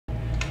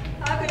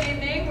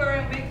we're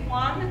in week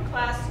 1,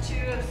 class 2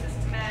 of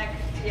systematic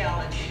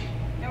theology.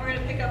 And we're going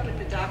to pick up with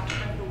the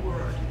doctrine of the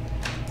word.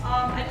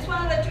 I just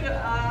want to let you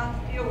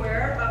be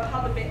aware of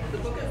how the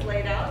book is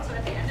laid out. So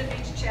at the end of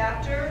each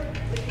chapter,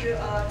 if you do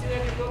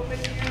have your book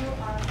with you,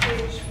 on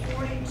page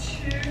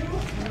 42,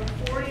 number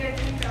 40, I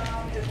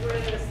think, is where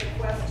there's the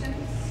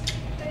questions.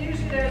 And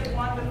usually there's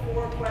 1 to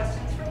 4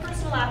 questions for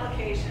personal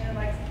application. And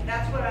like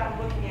that's what I'm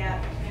looking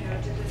at,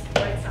 to just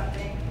write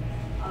something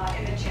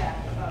in the chat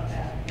about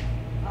that.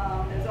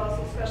 There's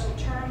also special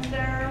terms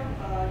there.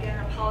 Again,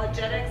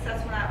 apologetics,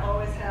 that's one I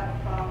always have a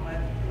problem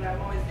with, because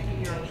I'm always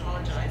thinking you're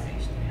apologizing,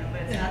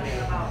 but it's nothing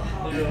about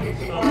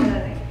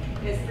apologizing.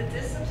 It's the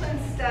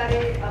disciplined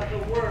study of the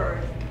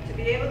word to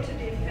be able to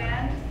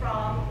defend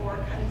from or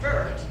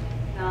convert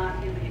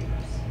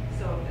non-believers.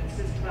 So it's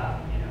just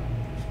about,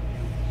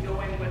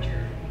 knowing what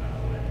you're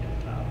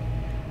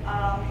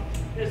about.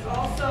 There's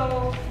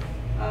also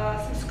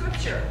some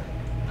scripture.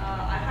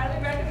 I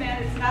highly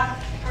recommend, it's not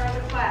part of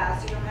the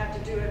class, you don't have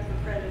to do it for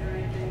credit or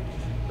anything,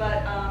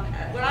 but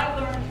what I've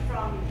learned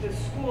from the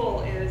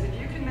school is if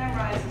you can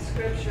memorize the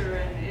scripture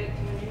and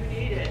when you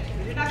need it,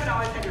 because you're not going to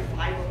always have your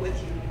Bible with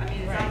you. I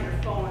mean, it's on your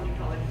phone, you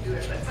probably can do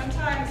it, but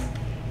sometimes,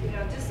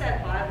 just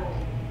that Bible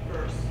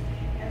verse.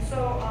 And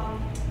so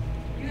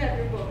you have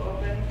your book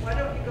open. Why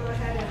don't you go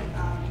ahead and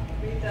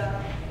read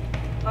the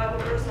Bible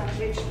verse on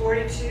page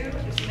 42.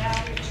 It's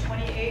Matthew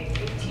 28,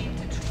 18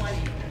 to 20.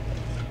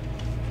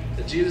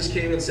 And Jesus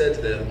came and said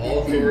to them, all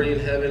authority in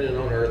heaven and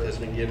on earth has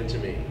been given to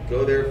me.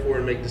 Go therefore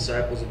and make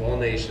disciples of all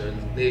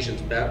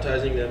nations,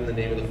 baptizing them in the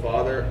name of the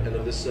Father and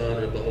of the Son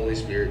and of the Holy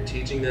Spirit,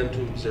 teaching them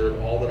to observe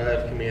all that I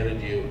have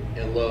commanded you.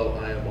 And lo,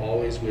 I am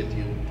always with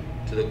you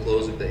to the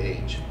close of the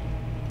age.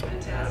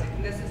 Fantastic.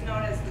 And this is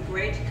known as the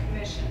Great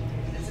Commission.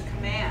 It's a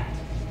command.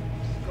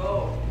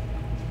 Go.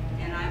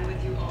 And I'm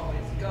with you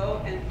always.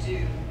 Go and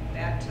do.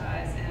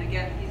 Baptize. And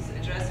again, he's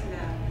addressing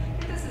them.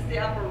 I think this is the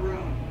upper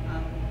room.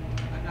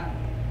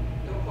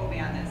 Don't quote me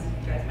on this.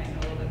 You guys might know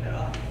a little bit better.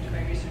 I'll do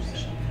my research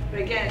session.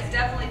 But again, it's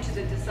definitely to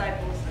the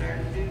disciples that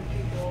are the new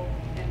people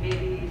and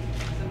maybe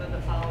some of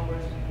the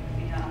followers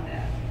beyond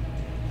that.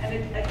 And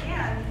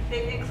again,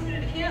 they've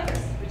included hymns,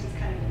 which is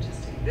kind of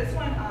interesting. This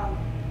one,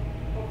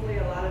 hopefully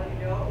a lot of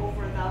you know,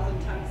 over 1,000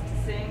 times to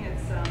sing.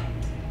 It's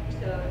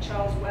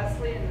Charles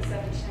Wesley in the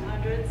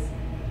 1700s.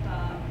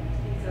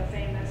 He's a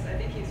famous, I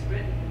think he's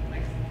written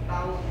like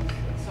thousands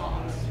of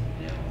songs,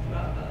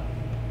 about the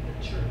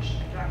church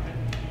doctrine.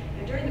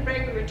 And during the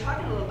break, we were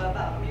talking a little bit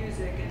about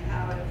music and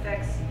how it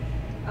affects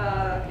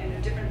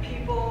different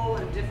people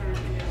and different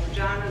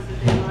genres that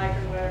they like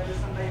or whatever.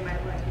 Somebody might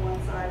like one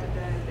side, but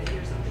then if they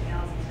hear something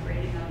else, it's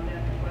grating on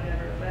them or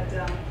whatever. But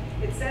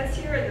it says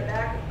here in the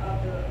back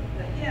of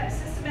the hymn,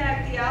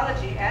 systematic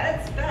theology at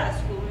its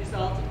best will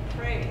result in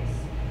praise.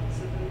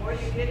 So the more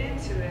you get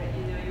into it,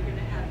 you're going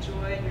to have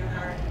joy in your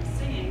heart and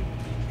singing.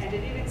 And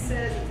it even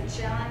says it's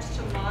a challenge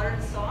to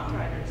modern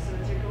songwriters. So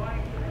as you're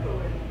going through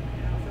and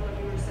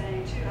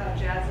saying too how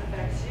jazz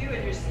affects you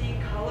and you're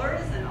seeing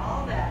colors and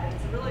all that.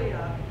 It's really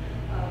a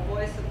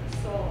voice of the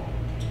soul.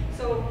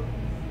 So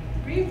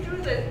read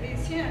through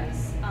these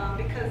hymns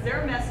because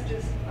they're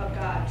messages of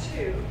God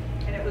too,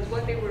 and it was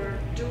what they were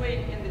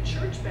doing in the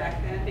church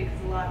back then because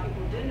a lot of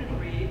people didn't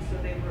read, so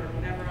they were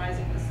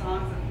memorizing the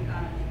songs. And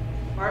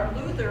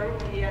Martin Luther,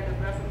 when he had the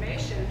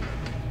Reformation,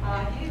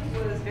 he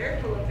was very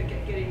prolific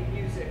at getting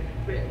music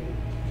written,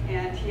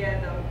 and he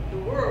had the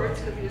words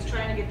because he was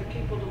trying to get the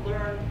people to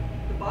learn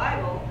the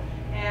Bible,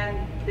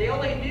 and they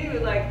only knew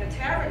like the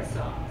tavern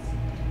songs.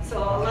 So a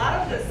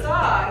lot of the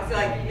songs,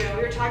 like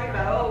we were talking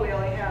about, we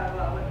only have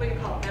what do you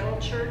call it, metal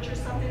church or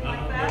something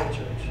like that.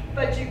 Metal church.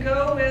 But you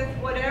go with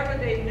whatever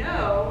they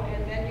know,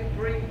 and then you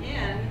bring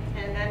in,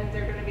 and then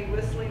they're going to be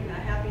whistling a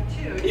happy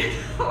tune,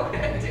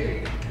 and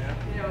doing,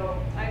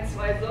 Ein,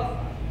 zwei, so.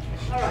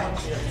 All right.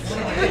 Eins,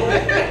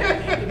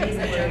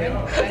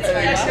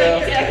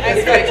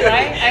 zwei,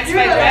 drei, 4,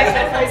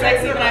 5,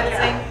 6, 7, 8,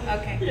 10.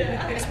 Okay.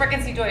 Yeah.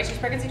 Sprechen Sie Deutsch?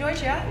 Sprechen Sie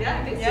Deutsch, ja?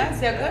 Yeah, I think so. Ja,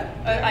 sehr gut.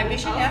 Ein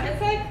bisschen, ja?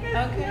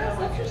 Okay.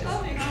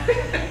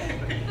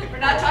 We're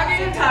not talking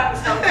in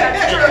tongues, no,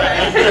 that's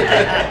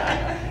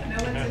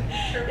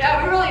true.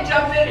 Yeah, we really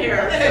jumped in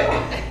here. So.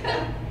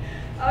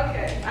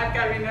 Okay, I've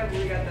got to remember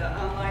we got the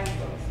online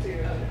folks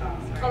too.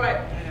 All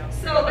right,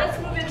 so let's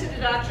move into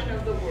the doctrine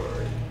of the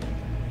word.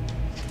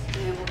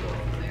 And we'll go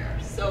from there.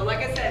 So like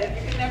I said,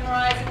 if you can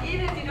memorize it,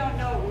 even if you don't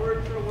know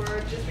word for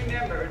word, just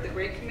remember the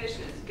Great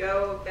Commission is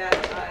go,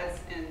 baptize,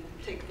 and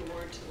take the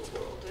word to the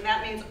world. And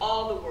that means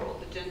all the world,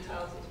 the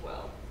Gentiles as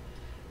well.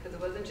 Because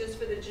it wasn't just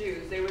for the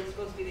Jews. They were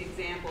supposed to be the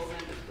examples,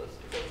 and they're supposed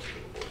to go to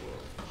the whole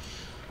world.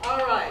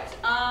 All right.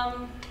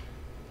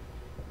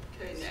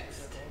 Okay, next.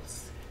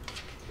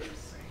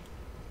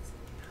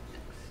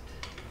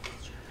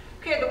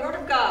 Okay, the Word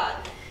of God.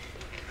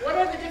 What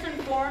are the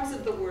different forms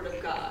of the Word of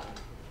God?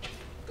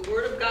 The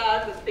Word of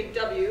God, with big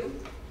W,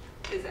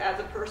 is as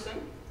a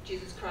person,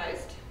 Jesus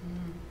Christ.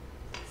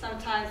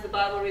 Sometimes the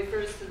Bible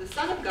refers to the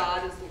Son of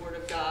God as the Word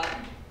of God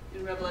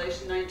in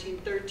Revelation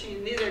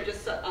 19:13. These are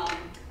just,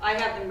 I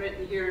have them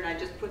written here and I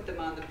just put them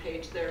on the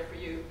page there for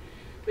you.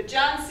 But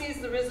John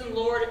sees the risen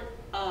Lord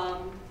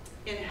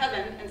in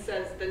heaven and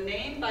says, the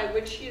name by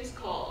which he is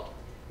called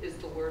is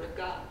the Word of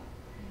God.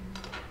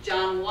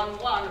 John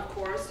 1:1, of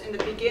course, in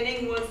the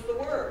beginning was the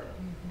Word,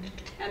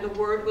 and the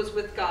Word was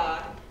with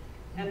God,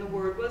 and the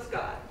Word was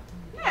God.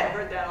 I had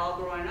heard that all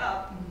growing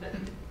up, but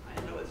I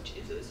didn't know it was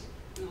Jesus.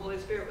 And the Holy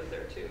Spirit was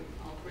there too,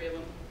 all three of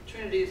them.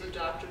 Trinity is a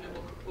doctrine that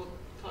we'll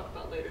talk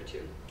about later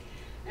too.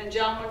 And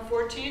John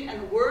 1:14,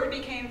 and the Word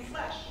became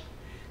flesh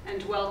and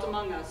dwelt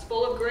among us,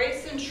 full of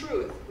grace and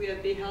truth. We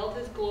have beheld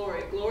his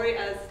glory, glory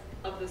as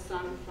of the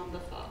Son from the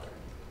Father.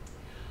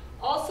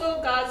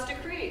 Also, God's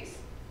decrees.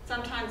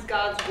 Sometimes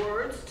God's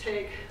words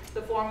take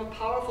the form of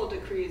powerful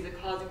decrees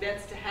that cause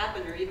events to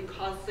happen or even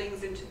cause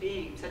things into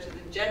being, such as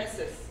in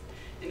Genesis.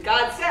 And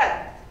God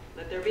said,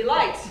 let there be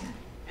light,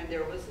 and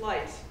there was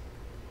light.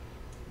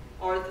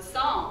 Or the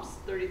Psalms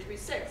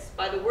 33:6,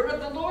 by the word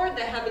of the Lord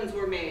the heavens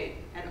were made,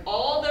 and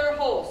all their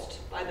host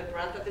by the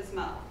breath of his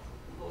mouth.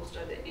 The host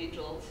are the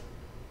angels.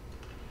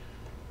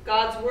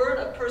 God's word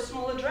of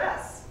personal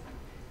address.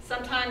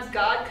 Sometimes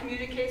God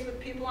communicates with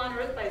people on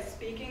earth by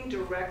speaking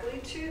directly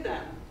to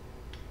them.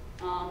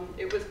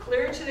 It was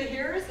clear to the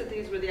hearers that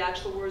these were the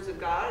actual words of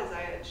God, as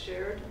I had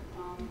shared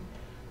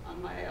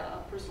on my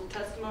personal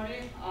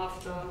testimony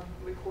off the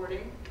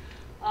recording.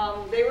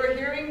 They were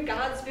hearing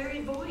God's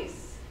very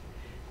voice,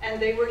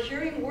 and they were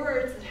hearing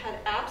words that had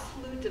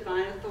absolute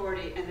divine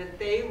authority and that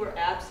they were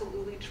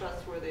absolutely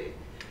trustworthy.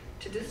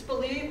 To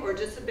disbelieve or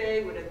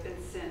disobey would have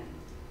been sin.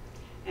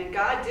 And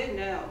God did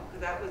know,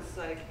 that was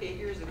like 8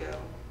 years ago,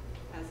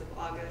 as of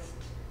August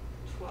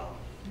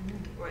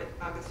 12th, or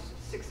August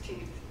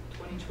 16th,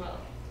 2012.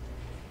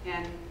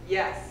 And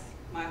yes,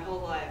 my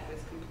whole life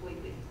is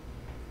completely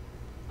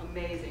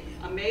amazing.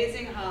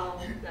 Amazing how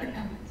that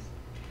happens.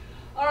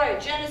 All right,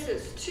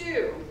 Genesis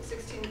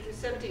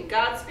 2:16-17.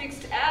 God speaks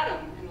to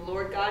Adam, and the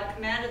Lord God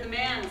commanded the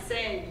man,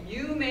 saying,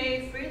 you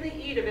may freely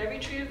eat of every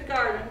tree of the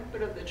garden,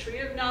 but of the tree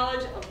of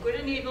knowledge of good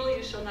and evil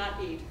you shall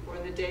not eat, for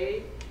in the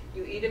day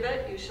you eat of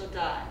it, you shall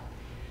die.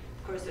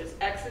 Of course, there's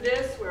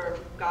Exodus, where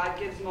God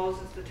gives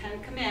Moses the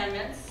 10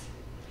 Commandments.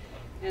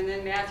 And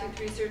then Matthew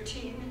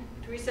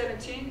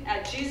 3:17,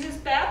 at Jesus'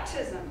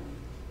 baptism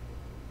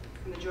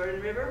in the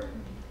Jordan River,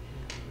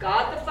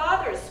 God the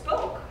Father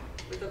spoke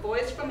with a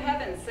voice from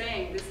heaven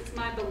saying, this is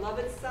my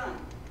beloved Son,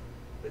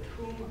 with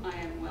whom I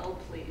am well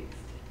pleased.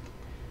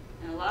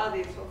 And a lot of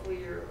these, hopefully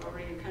you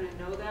already kind of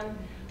know them.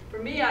 For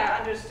me, I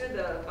understood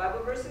the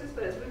Bible verses,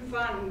 but it's been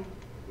fun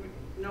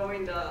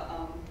knowing the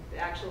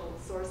actual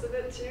source of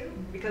it too.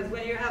 Because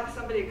when you have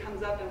somebody who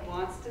comes up and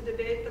wants to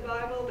debate the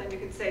Bible, then you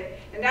can say,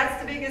 and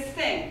that's the biggest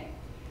thing.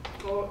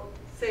 Go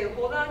say,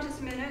 hold on just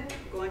a minute,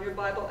 go on your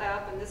Bible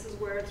app, and this is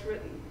where it's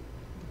written.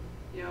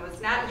 You know,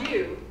 it's not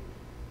you,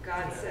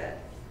 God said.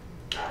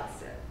 God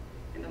said.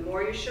 And the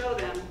more you show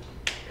them,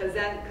 because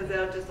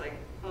they'll just like,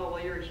 oh,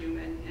 well, you're a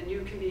human, and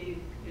you can be,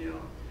 you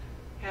know,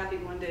 happy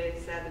one day,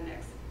 sad the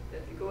next.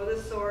 But if you go to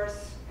the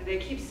source, and they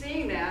keep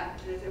seeing that,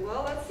 and they say,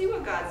 well, let's see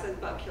what God says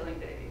about killing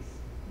babies.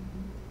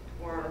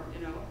 Or,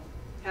 you know,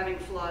 having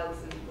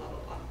floods and blah, blah,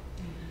 blah.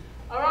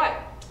 All right,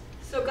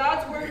 so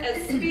God's word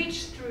as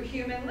speech through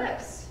human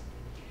lips.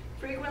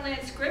 Frequently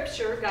in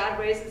Scripture, God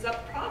raises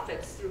up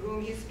prophets through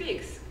whom he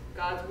speaks.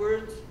 God's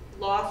words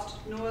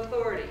lost no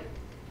authority.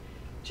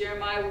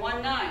 Jeremiah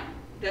 1:9,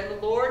 then the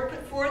Lord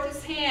put forth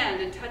his hand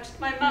and touched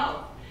my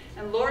mouth.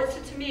 And the Lord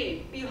said to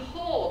me,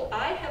 behold,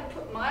 I have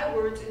put my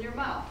words in your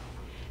mouth.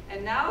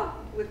 And now,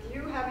 with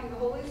you having the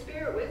Holy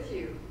Spirit with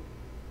you,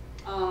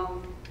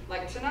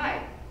 like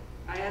tonight,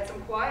 I had some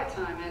quiet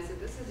time, and I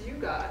said, this is you,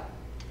 God.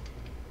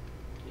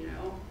 You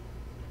know,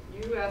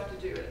 you have to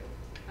do it.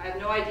 I have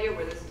no idea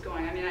where this is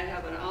going. I mean, I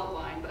have an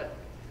outline, but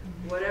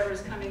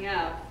whatever's coming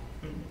out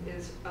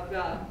is of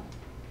God.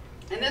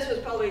 And this was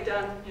probably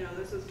done, you know,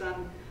 this was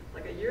done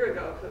like a year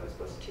ago, because I was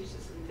supposed to teach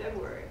this in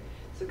February.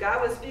 So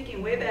God was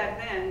speaking way back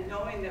then,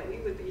 knowing that we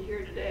would be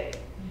here today.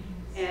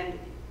 And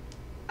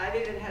I've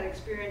even had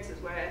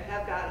experiences where I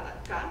have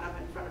gotten up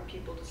in front of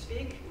people to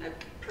speak, and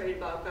I've prayed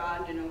about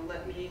God, you know,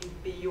 let me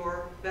be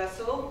your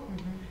vessel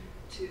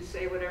to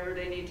say whatever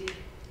they need to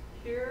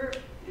hear,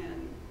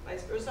 and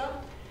vice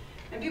versa.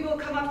 And people will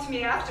come up to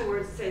me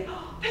afterwards and say,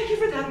 oh, thank you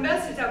for that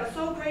message, that was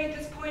so great,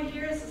 this point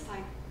here. It's just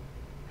like,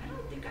 I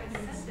don't think I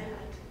said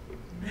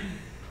that.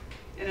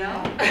 You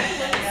know?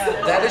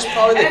 That is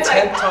probably the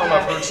 10th time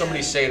I've heard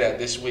somebody say that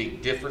this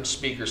week. Different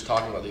speakers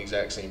talking about the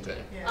exact same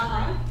thing.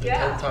 The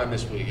 10th time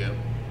this week, yeah.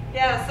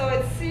 Yeah, so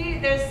it's, see,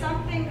 there's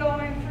something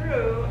going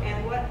through,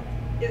 and what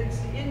is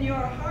in your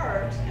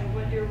heart and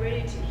what you're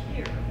ready to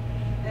hear.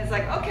 And it's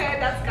like, okay,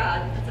 that's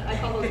God. I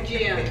call those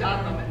GM,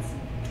 God moments.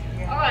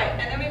 All right,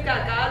 and then we've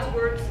got God's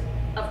words,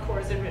 of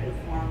course, in written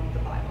form, the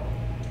Bible.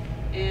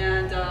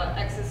 And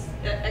Exodus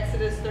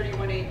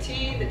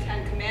 31:18, the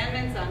 10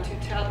 Commandments on 2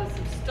 tablets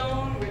of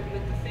stone, written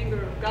with the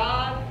finger of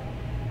God.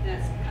 And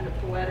that's kind of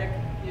poetic,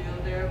 you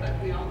know, there,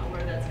 but we all know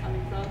where that's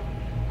coming from.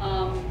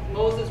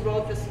 Moses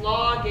wrote this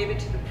law, gave it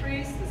to the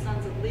priests, the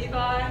sons of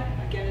Levi.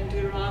 Again in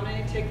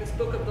Deuteronomy, take this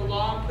book of the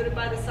law and put it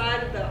by the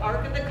side of the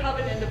Ark of the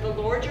Covenant of the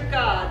Lord your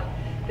God,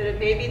 that it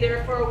may be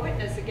therefore a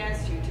witness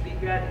against you, to be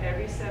read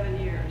every 7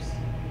 years.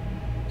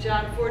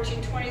 John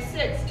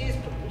 14:26,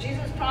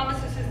 Jesus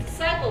promises his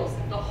disciples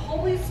that the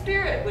Holy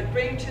Spirit would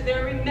bring to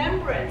their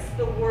remembrance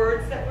the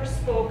words that were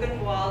spoken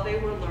while they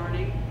were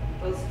learning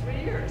those 3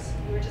 years.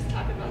 We were just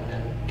talking about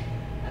that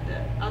at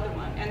the other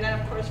one. And then,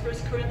 of course,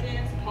 1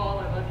 Corinthians, Paul,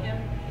 I love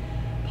him.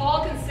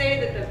 Paul can say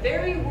that the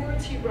very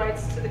words he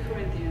writes to the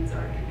Corinthians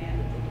are a command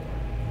of the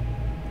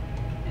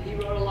Lord. And he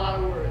wrote a lot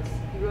of words.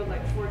 He wrote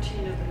like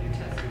 14 of the New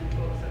Testament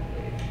books, I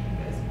believe.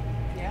 You guys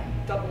Yeah.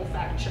 double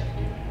fact check.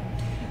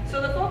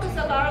 So the focus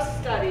of our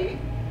study,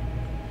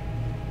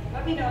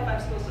 let me know if I'm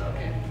supposed to,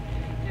 okay.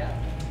 Yeah.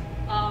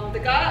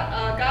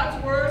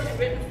 God's Word in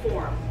written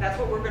form. That's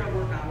what we're going to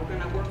work on. We're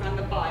going to work on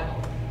the Bible.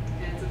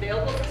 And it's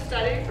available for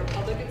study, for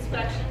public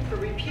inspection, for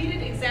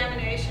repeated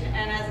examination,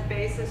 and as a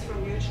basis for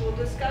mutual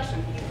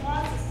discussion. He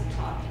wants us to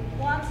talk.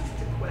 He wants us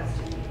to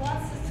question. He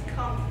wants us to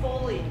come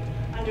fully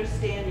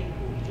understanding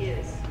who he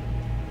is.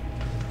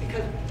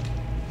 Because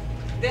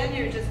then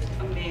you're just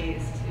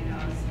amazed, you know,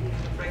 you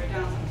break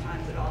down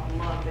sometimes at all the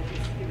love that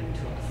he's given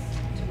to us,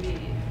 to me.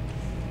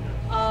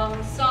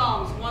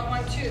 Psalms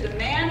 112, the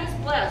man is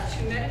blessed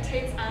who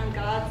meditates on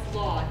God's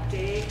law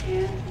day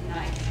and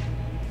night.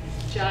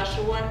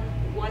 Joshua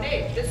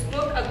 1:8, this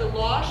book of the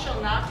law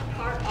shall not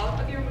depart out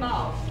of your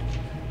mouth,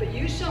 but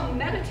you shall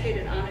meditate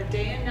it on it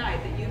day and night,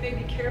 that you may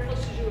be careful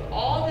to do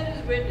all that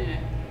is written in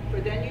it, for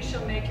then you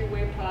shall make your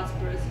way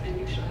prosperous and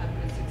you shall have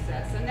good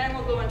success. And then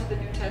we'll go into the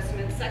New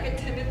Testament, 2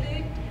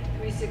 Timothy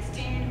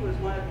 3:16, who was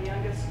one of the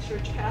youngest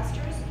church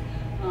pastors.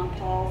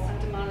 Paul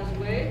sent him on his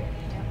way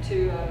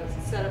to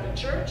set up a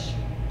church.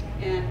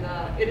 And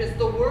it is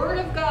the Word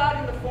of God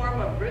in the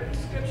form of written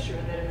scripture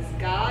that is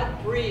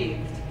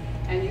God-breathed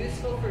and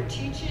useful for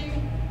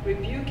teaching,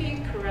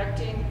 rebuking,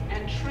 correcting,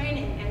 and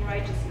training in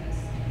righteousness.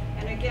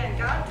 And again,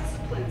 God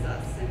disciplines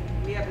us, and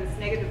we have this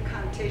negative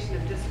connotation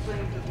of discipline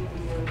because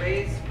when we were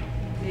raised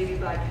maybe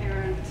by a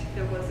parent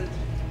that wasn't,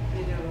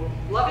 you know,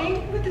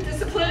 loving with the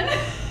discipline,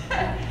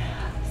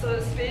 so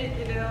to speak,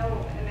 you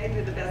know, and they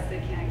do the best they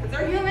can because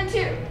they're human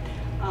too.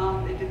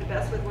 They did the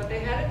best with what they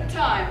had at the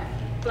time.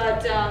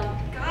 But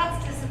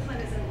God's discipline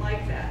isn't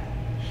like that.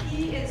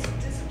 He is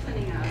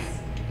disciplining us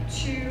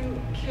to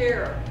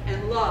care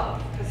and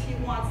love because he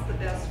wants the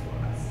best for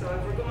us. So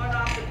if we're going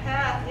off the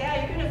path,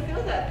 yeah, you're going to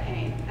feel that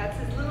pain. That's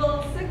his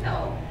little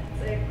signal.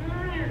 Say,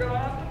 you're going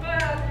off the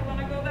path. You want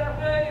to go that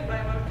way. You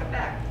might want to come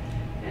back.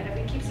 And if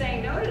we keep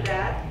saying no to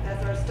that,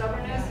 that's our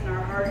stubbornness and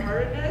our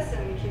hard-heartedness,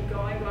 and we keep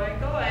going,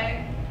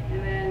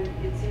 and then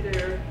it's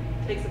either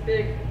takes a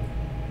big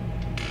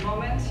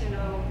moment, you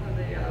know,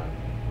 the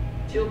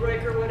deal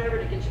breaker or whatever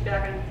to get you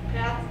back on the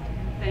path,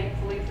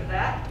 thankfully for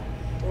that,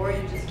 or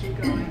you just keep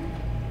going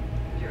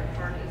because your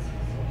heart is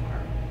so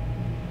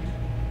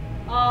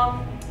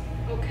hard.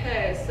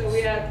 Okay, so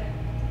we had...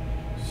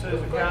 So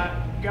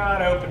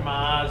God opened my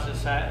eyes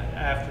this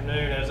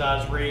afternoon as I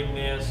was reading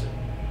this.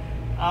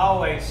 I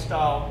always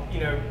thought, you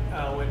know,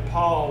 when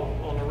Paul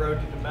on the road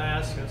to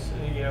Damascus,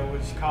 you know,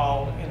 was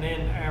called, and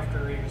then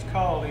after he was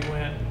called, he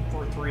went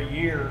for 3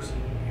 years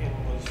and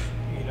was,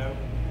 you know,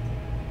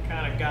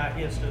 kind of got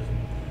his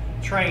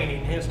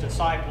training, his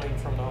discipling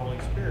from the Holy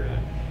Spirit.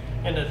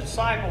 And the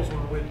disciples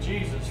were with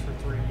Jesus for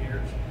 3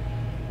 years.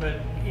 But,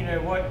 you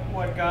know,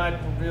 what God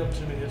revealed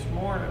to me this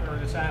morning, or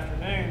this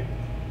afternoon,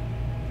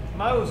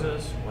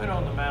 Moses went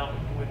on the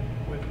mountain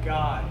with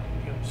God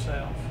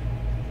himself.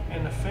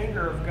 And the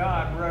finger of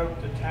God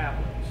wrote the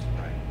tablets,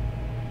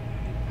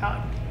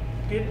 right?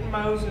 Didn't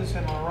Moses,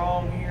 am I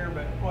wrong here,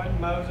 but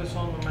wasn't Moses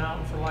on the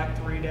mountain for like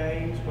 3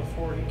 days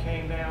before he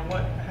came down?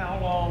 How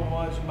long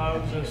was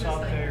Moses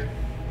up there?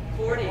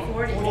 40.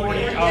 40.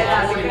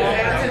 Yeah, because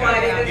that's why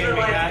the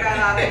Israelites got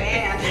out of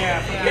hand.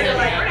 Yeah, They're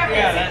like, we're not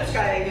going to see that's, this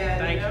guy again.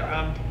 thank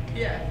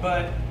you. Yeah.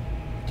 But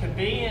to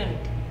be in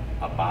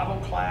a Bible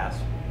class,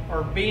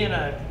 or be in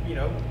a, you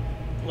know,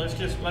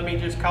 let me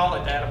just call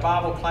it that, a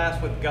Bible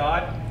class with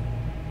God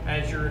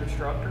as your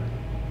instructor.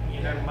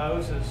 You know,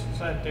 Moses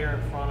sat there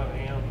in front of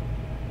him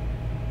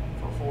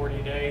for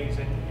 40 days,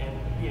 and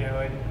you know,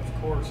 and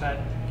of course that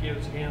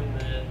gives him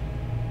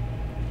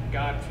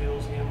God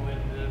fills him with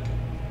the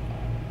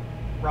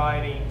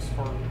writings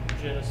for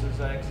Genesis,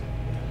 Exodus.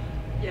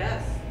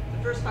 Yes,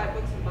 the first 5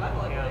 books of the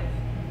Bible, I believe.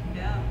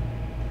 Yeah.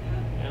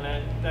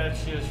 And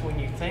that's just, when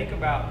you think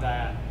about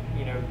that,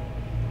 you know,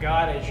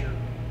 God as your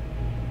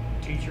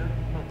teacher,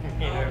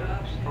 you know,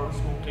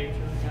 personal teacher.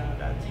 Yeah,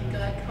 that's And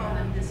God called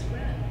him his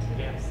friend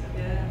too. Yeah. So.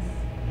 Yes.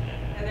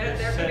 And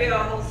there could be a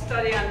whole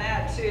study on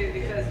that too,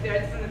 because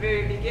right from the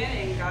very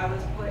beginning, God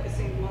was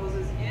placing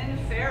Moses in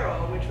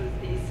Pharaoh, which was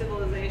the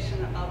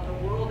civilization of the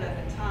world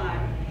at the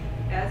time,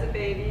 as a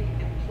baby,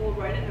 and pulled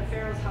right into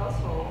Pharaoh's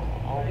household,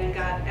 and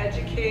got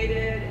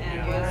educated,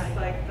 and was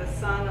like the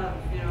son of,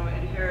 you know,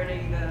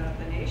 inheriting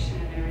the nation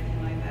and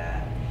everything like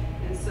that.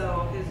 And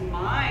so his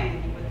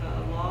mind with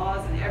the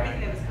laws and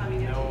everything that was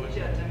coming into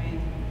Egypt, I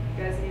mean,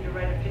 you guys need to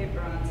write a paper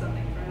on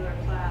something for another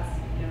class.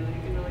 You know,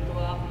 you can really go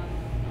off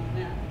on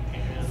that.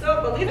 So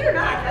believe it or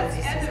not, that's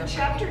the end of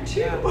chapter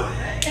 2.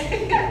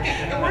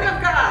 The Word of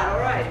God, all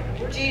right.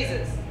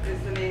 Jesus is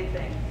the main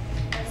thing.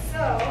 And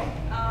so,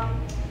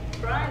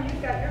 Brian,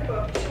 you've got your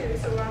book too.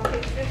 So we're on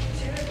page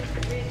 52. If you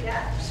could read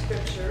that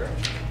scripture.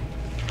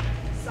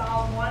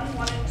 Psalm 1,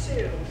 1 and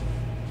 2.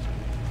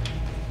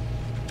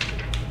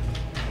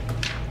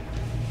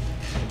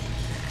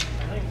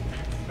 I think,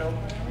 no,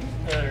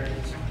 there it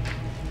is.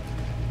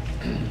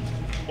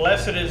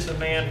 Blessed is the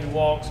man who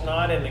walks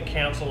not in the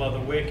counsel of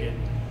the wicked,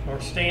 nor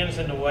stands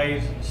in the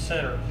ways of the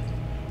sinners,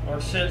 nor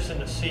sits in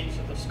the seats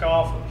of the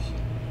scoffers.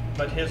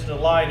 But his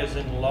delight is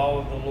in the law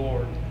of the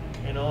Lord,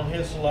 and on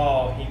his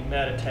law he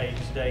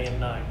meditates day and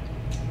night.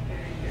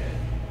 Very good.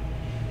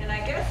 And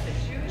I guess the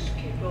Jewish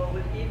people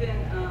would even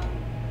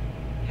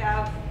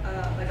have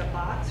like a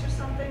box or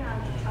something on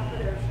the top of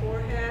their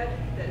forehead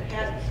that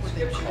had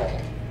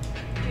scripture.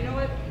 Do you know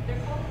what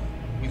they're called?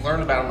 We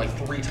learned about them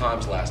like 3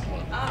 times last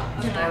month. Oh,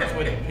 It starts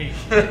with a P.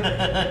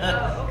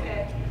 oh,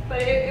 okay.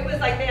 But it was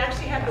like they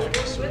actually had the word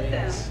with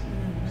them.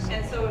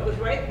 And so it was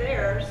right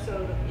there, so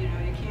that, you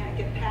can't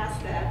get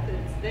past that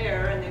it's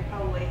there, and they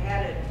probably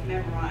had it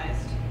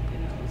memorized,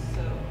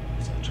 so.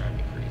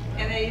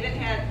 And they even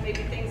had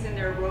maybe things in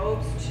their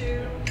robes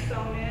too,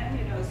 sewn in,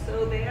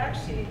 so they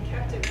actually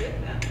kept it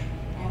with them.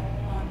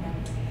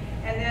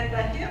 And then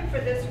the hymn for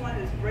this one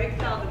is Break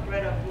Thou the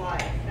Bread of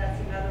Life. That's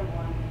another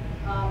one.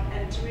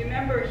 And to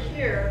remember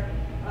here,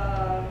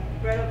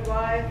 bread of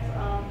life,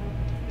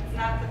 it's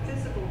not the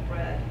physical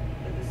bread,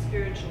 but the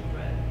spiritual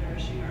bread,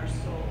 nourishing our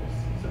souls.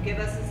 So give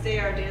us this day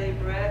our daily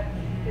bread.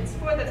 It's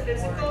for the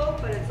physical,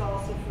 but it's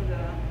also for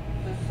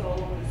the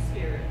soul and the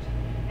spirit.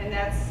 And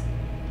that's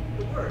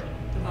the Word,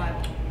 the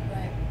Bible.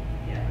 Right.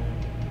 Yeah.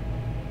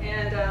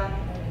 And That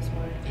is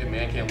word.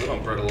 Man can't live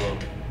on bread alone.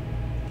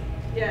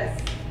 yes,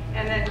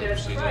 and then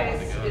there's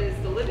Christ is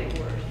the living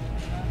Word.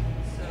 Uh-huh.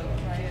 So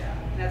Right. yeah,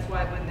 that's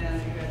why when you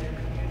have your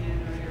communion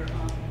or your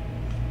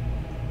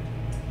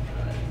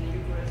the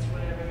Eucharist,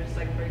 whatever, it's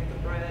like break the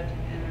bread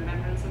in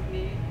remembrance of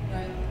me,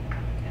 Right.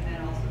 and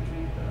then also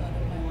drink the Blood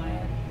of my wine.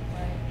 Lord.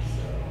 Right.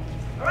 So,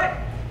 all right,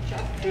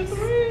 chapter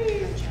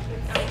 3.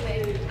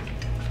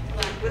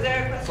 Was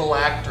there a question?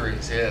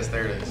 Phylacteries, yes,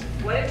 there it is.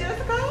 What did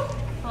it called?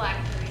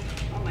 Phylactery.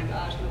 Oh my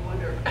gosh, no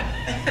wonder.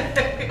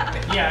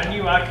 Yeah, I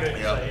knew I couldn't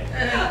Yep. say it.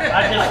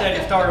 I just said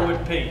it started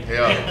with P.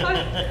 Yeah.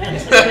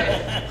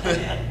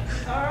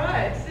 All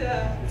right,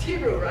 it's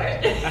Hebrew,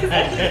 right?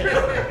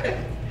 Hebrew.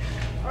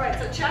 All right,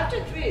 so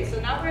chapter 3. So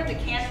now we're in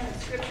the canon of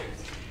scriptures.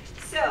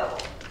 So,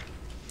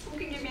 who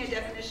can give me a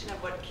definition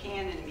of what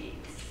canon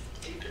means?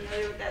 Are you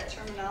familiar with that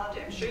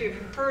terminology? I'm sure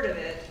you've heard of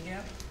it.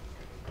 Yep.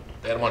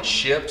 They had them on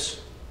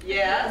ships.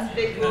 Yes,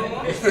 big boom.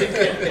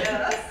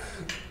 Yes.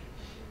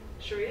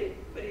 Sheree,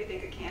 what do you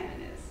think a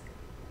canon is?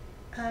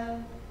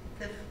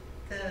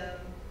 The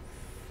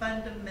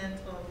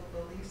fundamental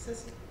belief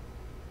system.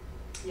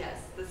 Yes,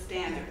 the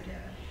standard.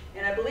 Yeah.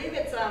 And I believe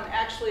it's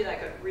actually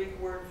like a Greek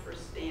word for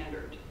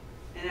standard.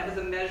 And that was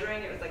a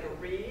measuring, it was like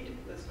a reed,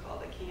 it was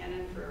called a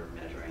canon for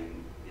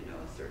measuring,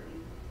 a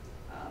certain,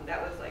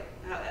 that was like,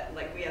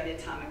 like we have the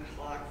atomic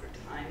clock for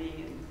timing,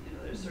 and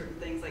there's certain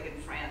things like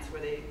in France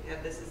where they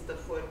have this is the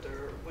foot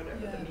or whatever,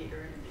 Yeah. the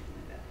meter and anything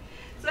like that.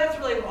 So that's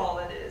really all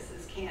it is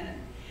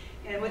canon.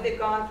 And what they've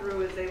gone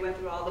through is they went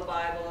through all the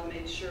Bible and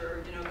made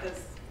sure,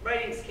 because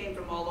writings came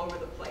from all over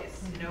the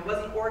place. It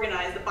wasn't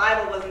organized. The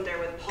Bible wasn't there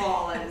with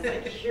Paul and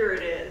it's like, here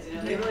it is.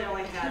 They really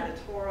only had the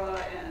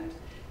Torah and,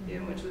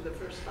 which were the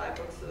first 5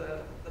 books of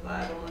the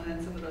Bible, and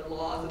then some of the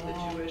laws of the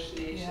Jewish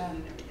nation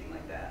and everything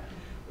like that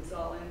was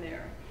all in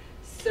there.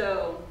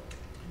 So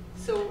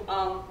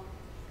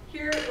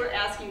here we're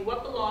asking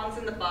what belongs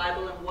in the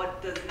Bible and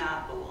what does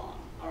not belong,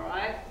 all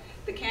right?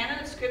 The canon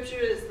of Scripture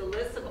is the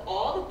list of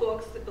all the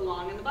books that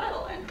belong in the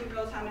Bible, and who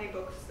knows how many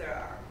books there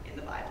are in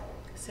the Bible?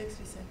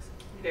 66.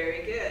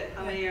 Very good.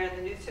 How many are in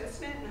the New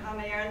Testament and how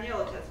many are in the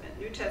Old Testament?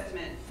 New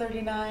Testament.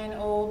 39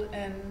 old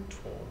and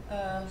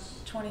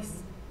 20.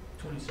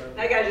 27.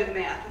 I gotta do the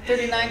math.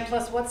 39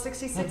 plus what?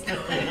 66?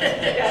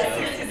 Yeah,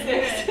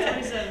 66.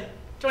 27.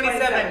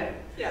 27.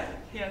 Yeah.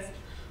 Yes.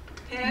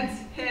 Hint,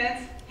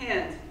 hint,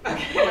 hint.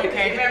 Okay.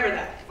 Okay. Remember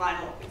that.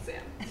 Final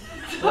exam.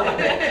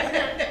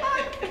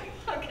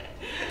 Okay.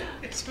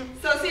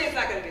 So see, it's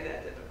not going to be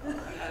that difficult.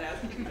 I'm not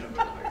asking you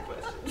hard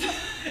questions.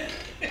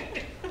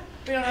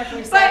 We don't have to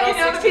recite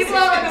But all the 66 people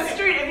out on the things.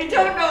 street, if you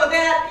don't know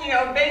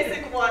that,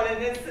 basic one,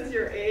 and this is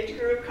your age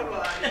group, come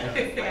on.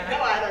 It's like,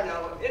 no, I don't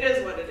know. It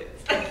is what it is.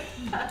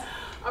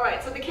 All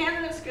right. So the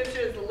canon of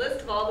Scripture is the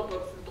list of all the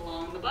books that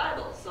belong in the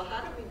Bible. So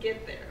how did we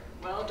get there?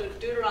 Well,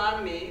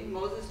 Deuteronomy,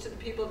 Moses to the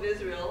people of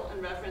Israel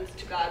in reference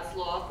to God's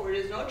law, for it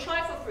is no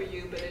trifle for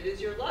you, but it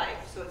is your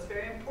life. So it's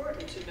very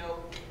important to know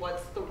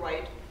what's the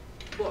right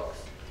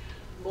books.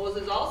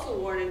 Moses also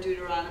warned in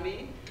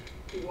Deuteronomy,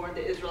 he warned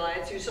the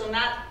Israelites, you shall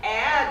not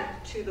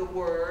add to the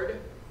word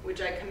which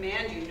I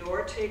command you,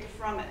 nor take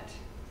from it.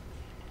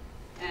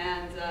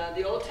 And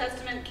the Old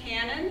Testament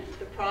canon,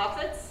 the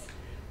prophets,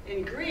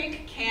 in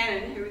Greek,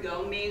 canon, here we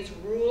go, means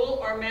rule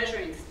or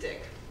measuring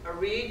stick. A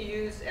reed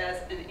used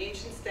as an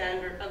ancient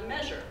standard of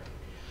measure.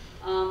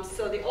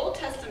 So the Old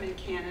Testament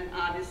canon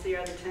obviously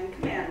are the 10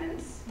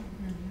 Commandments,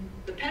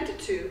 the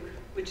Pentateuch,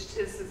 which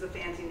this is a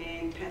fancy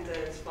name. Penta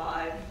is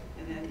 5,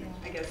 and then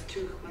I guess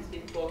Tuch must be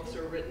books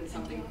or written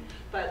something.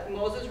 But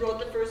Moses wrote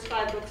the first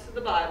 5 books of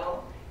the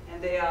Bible,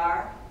 and they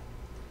are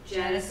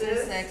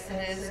Genesis,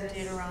 Exodus,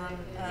 Deuteronomy,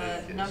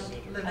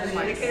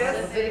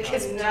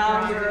 Leviticus,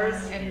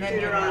 Numbers, and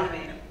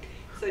Deuteronomy.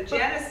 So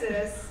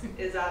Genesis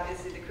is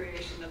obviously the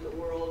creation of the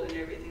world and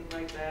everything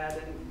like that,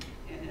 and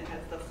it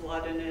has the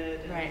flood in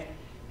it, and, Right.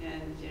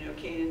 and you know,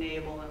 Cain and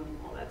Abel and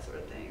all that sort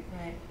of thing.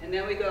 Right. And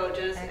then we go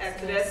Genesis,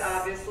 Exodus,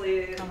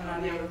 obviously, Coming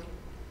on you know,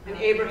 in.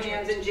 and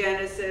Abraham's in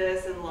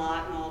Genesis, and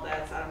Lot and all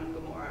that, Sodom and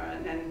Gomorrah,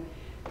 and then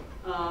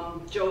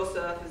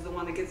Joseph is the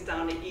one that gets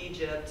down to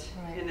Egypt,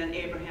 Right. and then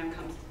Abraham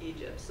comes to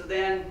Egypt. So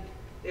then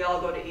they all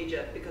go to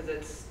Egypt because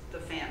it's the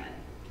famine.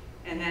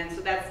 And then,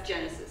 so that's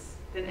Genesis.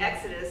 Then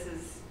Exodus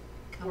is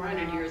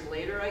 400 out. years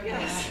later, I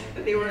guess.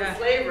 They were in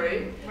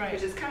slavery, Right.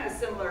 which is kind of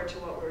similar to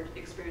what we're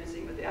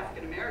experiencing with the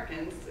African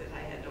Americans. That I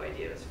had no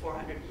idea it was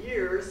 400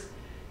 years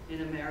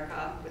in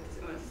America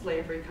with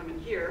slavery coming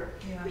here,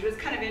 Yeah. which was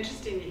kind of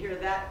interesting to hear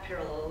that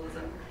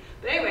parallelism.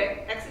 But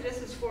anyway,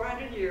 Exodus is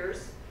 400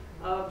 years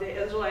of the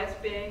Israelites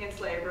being in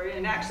slavery,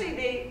 and actually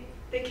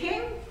they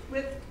came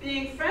with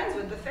being friends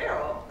with the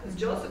Pharaoh, because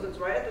Joseph was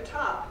right at the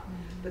top.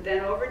 But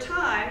then over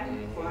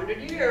time,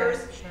 400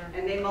 years, Sure.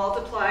 and they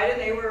multiplied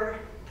and they were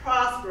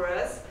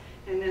prosperous,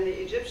 and then the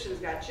Egyptians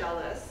got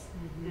jealous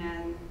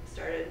and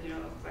started, you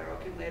know, Pharaoh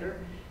came later.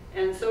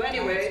 And so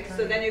anyway,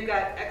 so then you've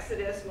got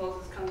Exodus,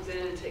 Moses comes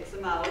in and takes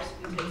them out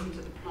and takes them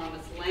to the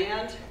promised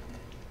land.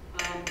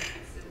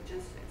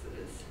 Exodus.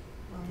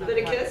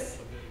 Leviticus,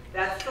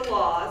 that's the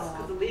laws,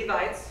 because the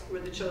Levites were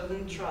the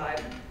chosen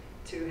tribe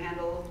to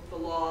handle the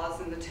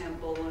laws and the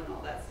temple and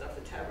all that stuff,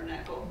 the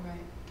tabernacle. Right.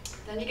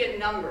 Then you get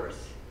Numbers.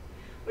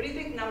 What do you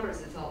think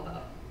Numbers is all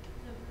about?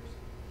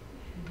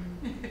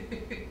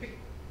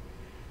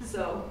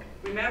 So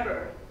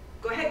remember,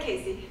 go ahead,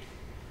 Casey.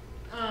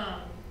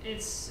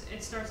 It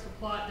starts to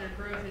plot their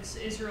growth. It's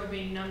Israel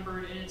being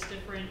numbered in its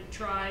different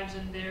tribes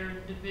and their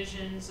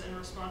divisions and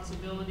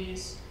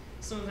responsibilities.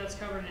 Some of that's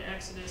covered in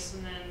Exodus,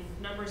 and then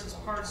Numbers is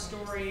part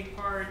story,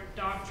 part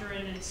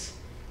doctrine. It's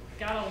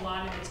got a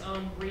lot of its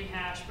own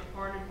rehash, but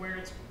part of where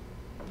it's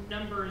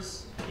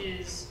Numbers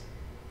is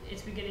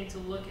it's beginning to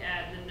look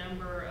at the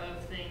number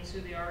of things,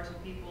 who they are as a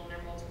people, and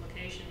their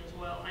multiplication as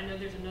well. I know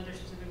there's another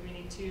specific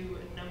meaning to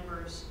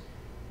Numbers,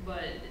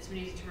 but it's been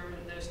easy to remember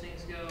that those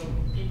things go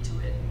into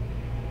it.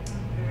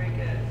 Very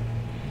good.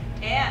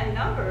 And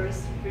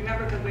Numbers,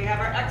 remember, because we have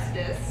our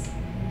Exodus,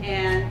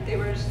 and they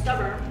were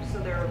stubborn, so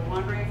they're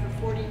wandering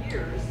for 40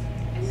 years.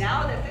 And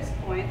now at this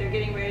point, they're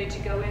getting ready to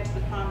go into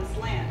the promised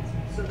land.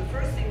 So the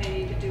first thing they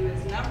need to do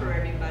is number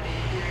everybody.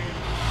 And they're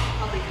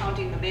probably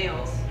counting the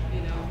males,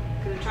 you know,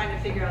 because they're trying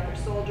to figure out their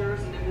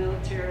soldiers and their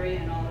military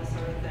and all this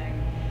sort of thing.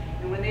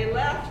 And when they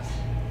left,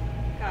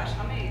 gosh,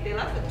 how many? They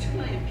left with 2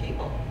 million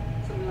people,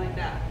 something like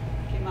that,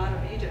 came out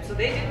of Egypt. So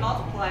they did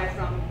multiply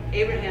from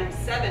Abraham's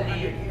 70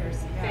 years,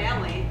 yeah.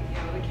 family, you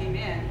know, that came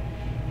in,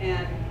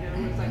 and you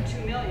know, it was like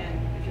 2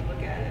 million if you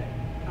look at it,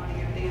 counting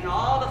everything, and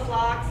all the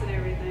flocks and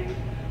everything.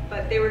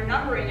 But they were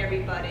numbering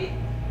everybody,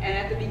 and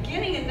at the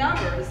beginning of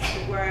Numbers,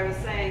 where I was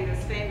saying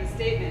this famous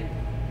statement,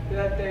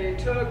 that they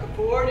took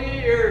 40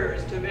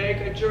 years to make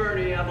a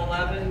journey of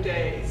 11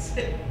 days.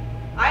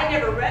 I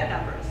never read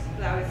Numbers,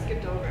 because I always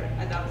skipped over it.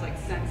 I thought it was like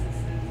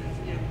censuses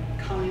and, you know,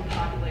 counting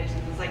populations.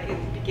 It was like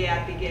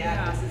begat.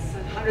 This is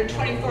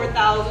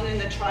 124,000 in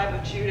the tribe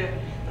of Judah.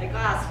 Like,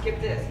 skip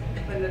this.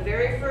 But in the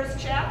very first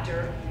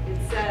chapter, it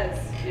says,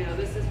 you know,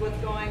 this is what's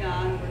going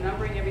on. We're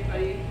numbering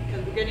everybody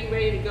because we're getting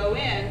ready to go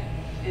in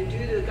and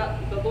do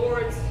the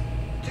Lord's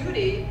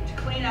duty to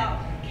clean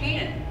out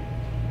Canaan.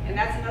 And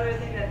that's another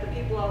thing that the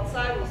people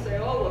outside will say,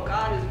 oh, well,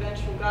 God is a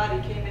vengeful God.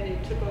 He came in and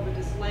he took over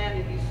this land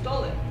and he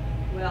stole it.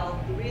 Well,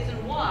 the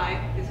reason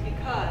why is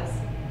because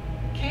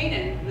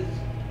Canaan was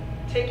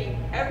taking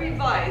every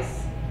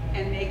vice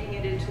and making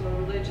it into a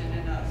religion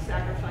and a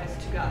sacrifice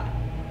to God.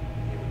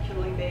 They were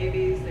killing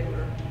babies, they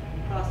were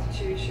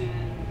prostitution,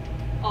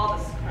 all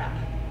this crap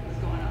was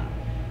going on.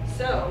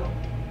 So,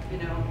 you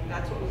know,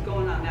 that's what was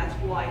going on. That's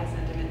why he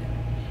sent him in there.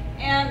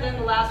 And then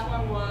the last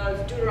one was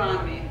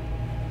Deuteronomy.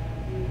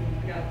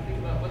 I gotta think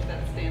about what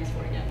that stands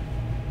for again.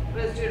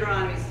 What does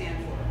Deuteronomy stand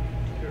for?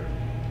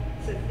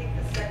 So I think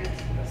the second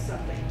of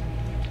something.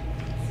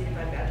 Let's see if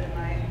I've got it in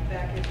my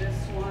back of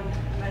this one.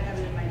 I might have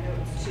it in my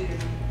notes too.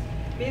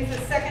 It means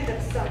the second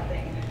of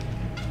something.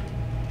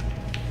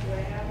 Do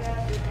I have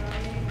that?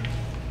 Deuteronomy?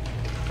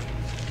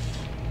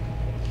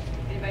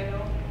 Anybody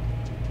know?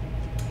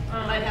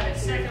 I might have it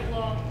too. Second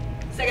law.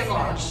 Second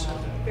law.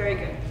 Very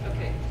good.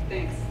 Okay,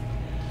 thanks.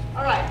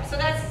 All right, so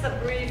that's a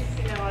brief,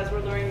 you know, as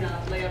we're learning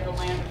the lay of the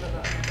land for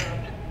the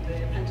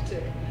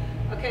Pentateuch.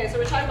 Okay, so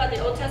we're talking about the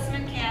Old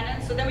Testament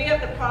canon. So then we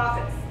have the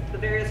prophets, the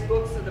various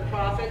books of the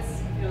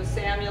prophets. You know,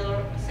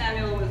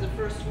 Samuel was the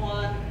first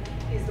one.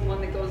 He's the one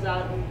that goes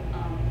out and,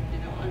 you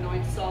know,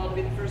 anoints Saul to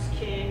be the first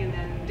king, and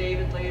then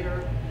David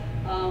later.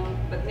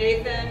 But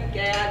Nathan,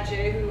 Gad,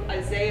 Jehu,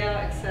 Isaiah,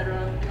 etc.,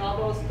 and all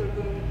those through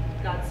whom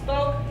God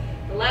spoke.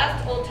 The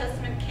last Old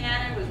Testament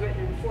canon was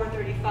written in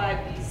 435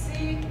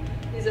 BC.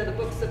 These are the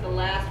books of the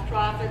last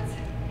prophets,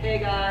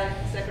 Haggai,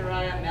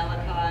 Zechariah,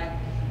 Malachi.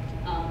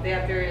 They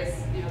have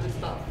various, this is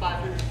about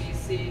 500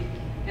 BC.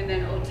 And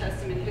then Old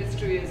Testament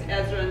history is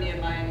Ezra,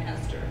 Nehemiah, and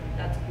Esther.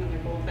 That's when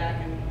they're going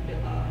back and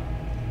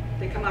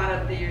they come out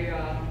of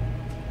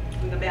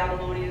when the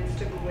Babylonians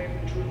took them away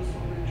from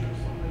Jerusalem, and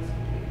Jerusalem was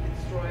completely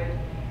destroyed.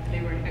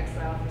 They were in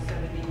exile for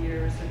 70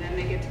 years. And then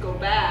they get to go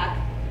back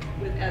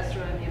with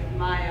Ezra and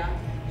Nehemiah,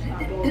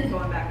 both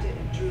going back to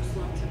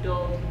Jerusalem to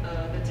build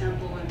the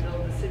temple and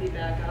build the city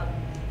back up.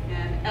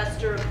 And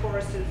Esther, of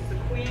course, is the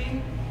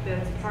queen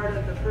that's part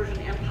of the Persian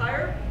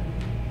Empire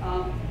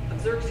of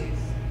Xerxes,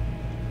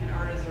 and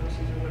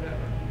Artaxerxes or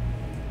whatever.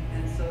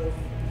 And so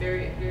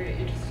very, very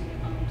interesting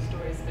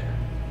stories there.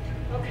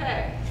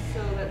 Okay, so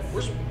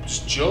let's... Does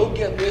Job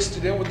get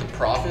listed in with the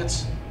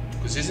prophets?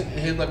 Because isn't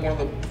it like one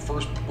of the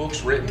first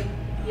books written?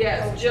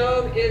 Yes,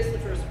 Job is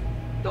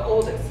the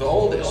oldest. The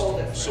oldest. The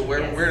oldest, So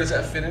right, where does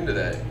that fit into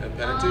that?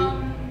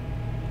 Pentateuch?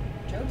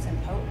 Job's in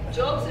poetry.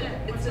 Job's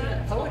it's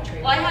in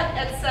Poetry. Well, I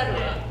had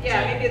etc.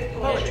 Yeah, maybe it's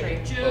poetry.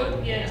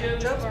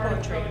 Job's part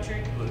of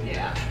poetry.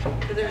 Yeah,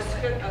 so there's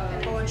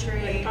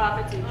Poetry, like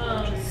prophets and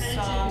poetry.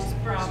 Psalms, Pentateuch is the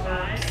first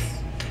Proverbs,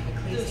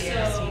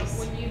 So Ecclesiastes.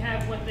 when you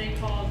have what they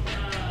called,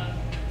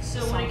 so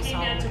when it came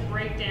down to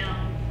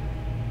breakdown,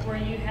 where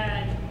you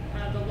had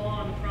the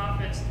law and the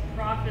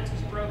prophets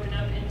was broken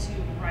up into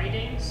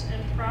writings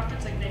and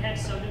prophets, like they had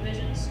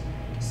subdivisions.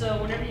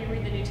 So whenever you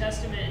read the New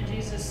Testament and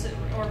Jesus,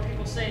 or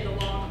people say the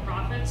law and the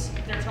prophets,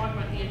 they're talking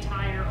about the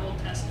entire Old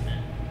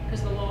Testament.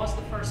 Because the law is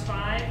the first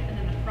 5, and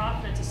then the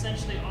prophets,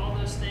 essentially all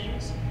those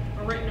things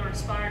are written or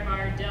inspired by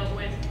or dealt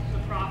with the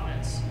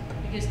prophets.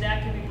 Because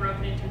that can be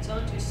broken into its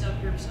own 2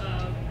 subgroups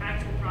of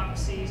actual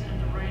prophecies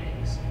and the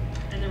writings.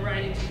 And the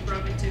writings is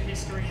broken into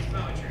history and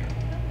poetry.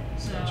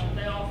 So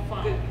they all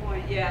follow. Good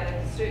point. Yeah,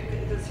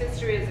 this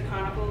history is the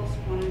Chronicles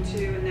 1 and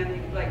 2, and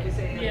then like you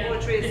say, the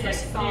poetry is like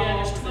Psalms.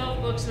 Yeah, there's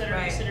 12 books that are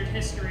Right. considered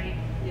history.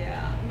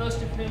 Yeah.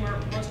 Most of which are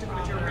written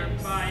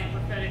Proverbs. by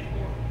prophetic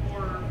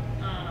or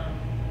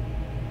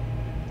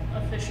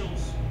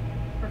officials,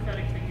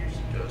 prophetic figures.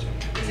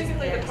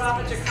 Typically, the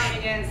prophets are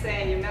coming in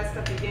saying, you messed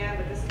up again,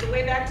 but this is the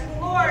way back to the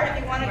Lord if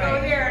you want to go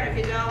Right. here, and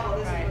if you don't, well,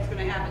 this Right. is what's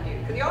going to happen to you.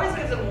 Because he always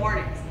gives them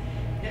warnings.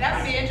 And that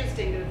would be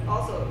interesting to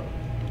also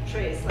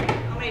trace, like,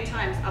 how many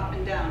times up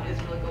and down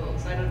Israel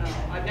goes. I don't know.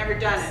 I've never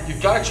done it.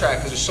 You've got to track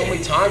because there's so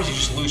many times you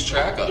just lose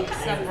track of.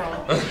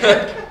 Several.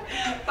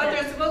 But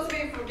they're supposed to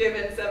be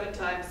forgiven 7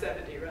 times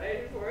 70,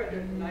 right?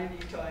 490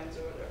 times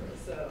or whatever.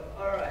 So,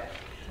 all right.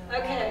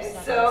 Okay,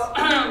 so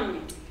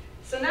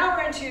so now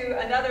we're into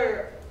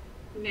another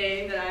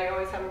name that I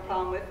always have a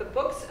problem with, the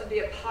books of the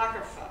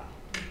Apocrypha.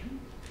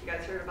 You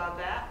guys heard about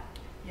that?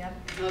 Yep.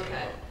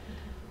 Okay.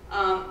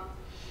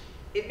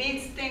 It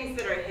means things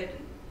that are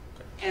hidden.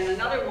 And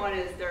another one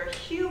is they're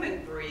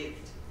human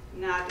breathed,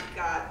 not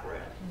God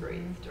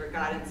breathed or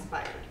God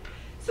inspired.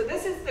 So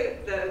this is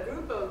the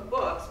group of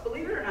books,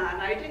 believe it or not,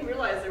 and I didn't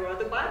realize there were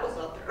other Bibles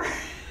out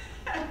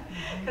there.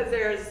 Because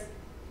there's,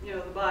 the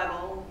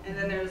Bible, and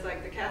then there's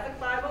like the Catholic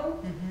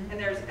Bible, and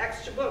there's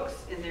extra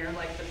books in there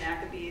like the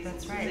Maccabees and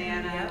That's right.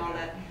 Susanna and Yep. all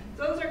that.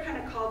 Those are kind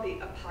of called the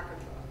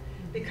Apocrypha,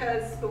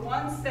 because the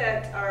ones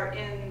that are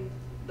in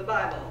the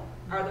Bible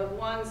are the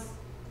ones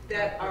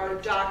that are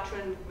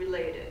doctrine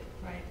related.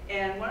 Right.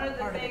 And one of the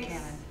Part of the things.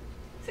 canon.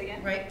 Say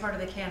again? Right, part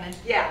of the canon.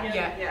 Yeah,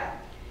 Yeah. yeah.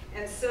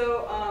 And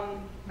so,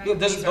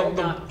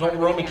 Don't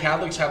Roman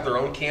Catholics have their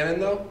own canon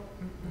though?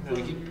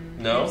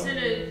 No.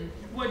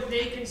 What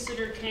they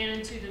consider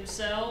canon to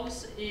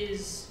themselves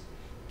is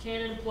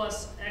canon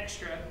plus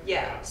extra.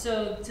 yeah,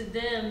 So to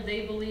them,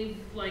 they believe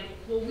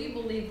we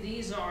believe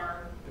these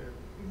are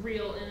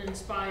real and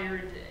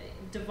inspired,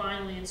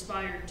 divinely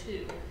inspired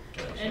too.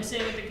 And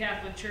same with the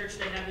Catholic Church,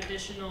 they have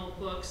additional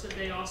books that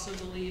they also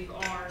believe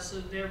are, so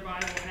their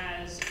Bible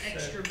has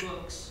extra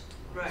books.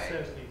 right.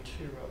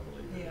 72, I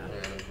believe. Yeah.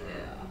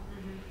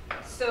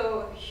 Yeah.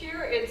 So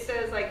here it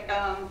says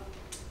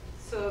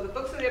so the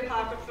books of the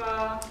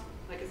Apocrypha,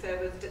 like I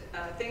said, was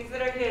things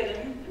that are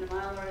hidden. And am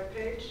I on the right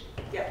page?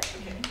 Yeah,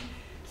 okay.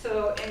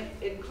 So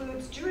it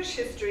includes Jewish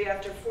history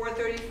after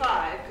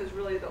 435, because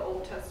really the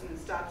Old Testament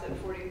stops at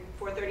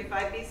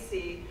 435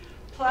 BC,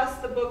 plus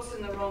the books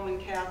in the Roman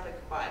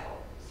Catholic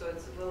Bible. So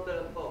it's a little bit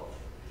of both.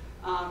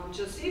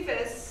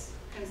 Josephus,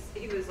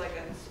 he was like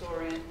a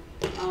historian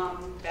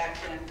back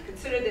then,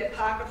 considered the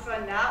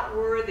Apocrypha not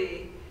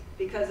worthy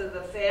because of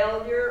the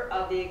failure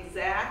of the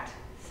exact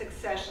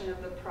succession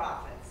of the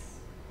prophets.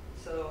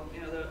 So,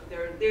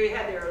 they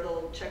had their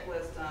little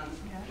checklist on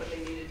what they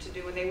needed to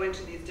do when they went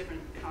to these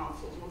different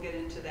councils. We'll get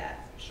into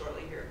that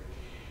shortly here.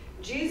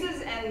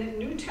 Jesus and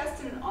New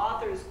Testament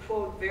authors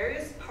quote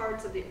various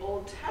parts of the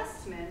Old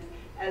Testament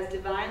as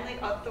divinely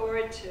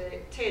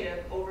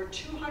authoritative over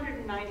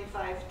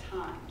 295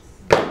 times.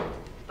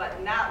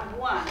 But not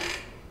once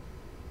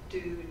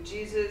do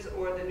Jesus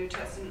or the New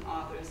Testament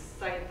authors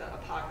cite the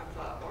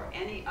Apocrypha or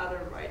any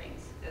other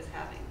writings as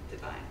having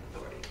divine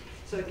authority.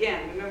 So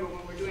again, remember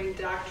when we're doing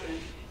doctrine,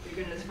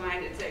 you're going to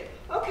find it say,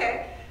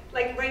 okay,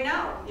 like right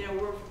now, you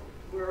know,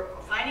 we're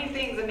finding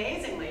things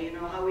amazingly, you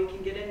know, how we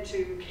can get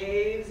into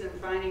caves and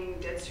finding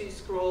Dead Sea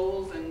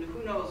Scrolls and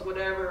who knows,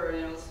 whatever,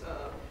 you know,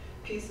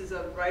 pieces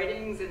of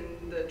writings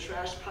in the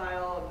trash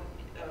pile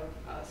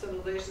of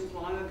civilizations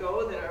long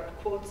ago that are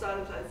quotes out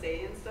of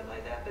Isaiah and stuff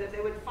like that. But if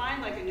they would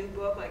find like a new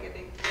book, like I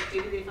think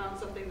maybe they found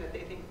something that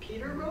they think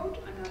Peter wrote,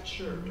 I'm not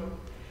sure, don't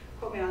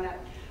quote me on that.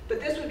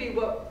 But this would be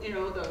what, you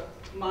know, the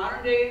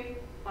modern day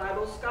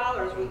Bible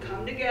scholars would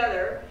come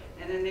together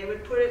and then they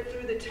would put it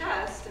through the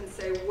test and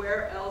say,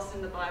 where else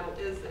in the Bible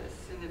is this?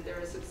 And if there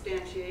is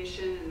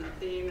substantiation and the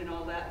theme and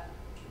all that,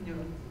 you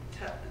know,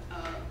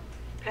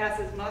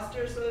 passes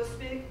muster, so to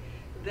speak,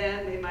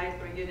 then they might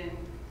bring it in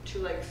to,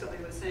 like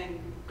somebody was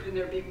saying, could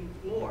there be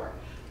more?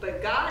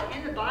 But God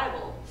in the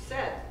Bible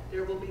said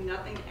there will be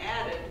nothing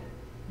added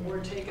or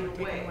taken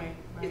away.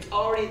 Right. It's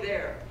already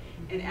there.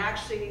 And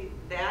actually,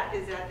 that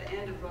is at the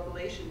end of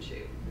Revelation 2.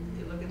 If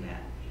you look at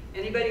that.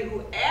 Anybody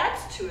who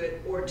adds to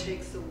it or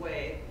takes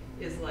away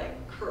is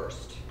like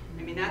cursed.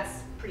 I mean,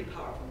 that's pretty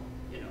powerful,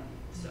 you know.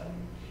 So,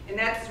 and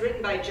that's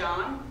written by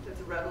John.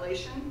 That's a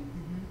revelation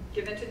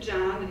given to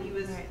John, and he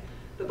was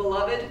the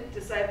beloved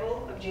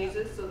disciple of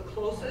Jesus, so the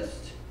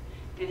closest,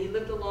 and he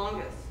lived the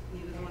longest.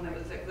 He was the one that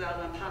was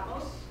exiled on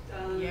Patmos.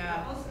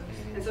 Patmos.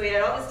 And so he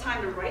had all this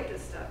time to write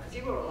this stuff, because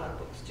he wrote a lot of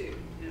books too.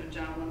 You know,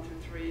 John 1 through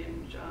 3,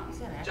 and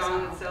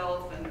John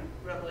itself, and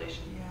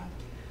Revelation.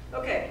 Yeah.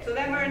 Okay, so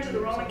then we're into the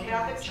Roman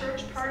Catholic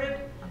Church part of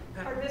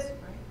it.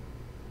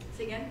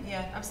 Say again?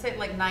 Yeah, I'm saying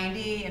like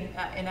 90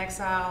 in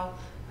exile.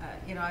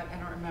 You know, I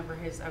don't remember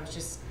his. I was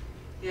just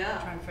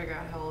trying to figure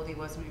out how old he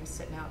was when he was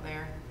sitting out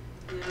there.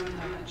 Yeah,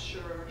 I'm not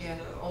sure. Yeah,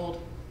 so.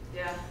 old.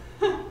 Yeah.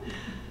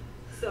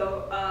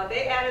 So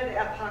they added the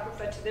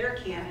Apocrypha to their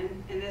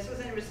canon, and this was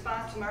in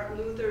response to Martin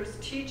Luther's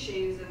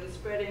teachings and the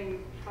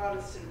spreading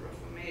Protestant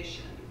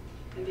Reformation.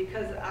 And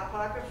because the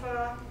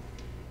Apocrypha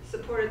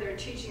supported their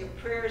teaching of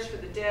prayers for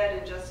the dead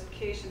and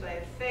justification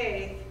by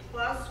faith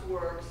plus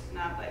works,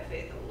 not by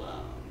faith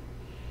alone.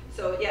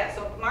 So yeah,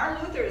 so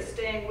Martin Luther is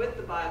staying with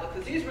the Bible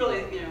because he's really,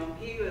 you know,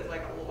 he was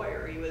like a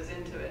lawyer. He was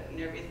into it and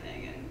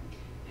everything.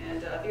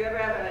 And if you ever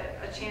have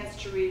a chance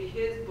to read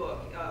his book,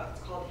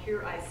 it's called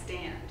Here I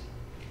Stand,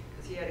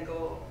 because he had to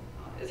go.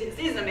 It's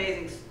an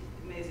amazing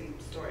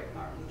story,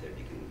 Martin Luther.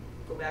 You can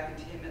go back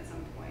into him at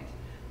some point.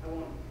 I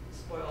won't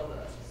spoil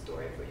the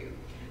story for you.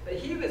 But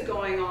he was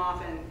going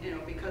off, and you know,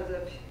 because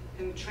of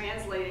him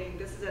translating,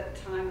 this is at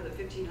the time of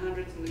the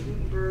 1500s, and the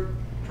Gutenberg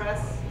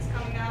press is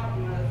coming out,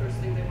 and one of the first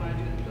things they want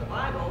to do is the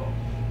Bible,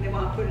 and they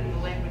want to put it in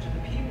the language of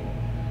the people.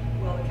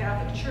 Well, the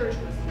Catholic Church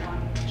was the one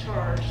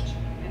charged,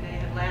 and they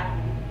had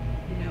Latin,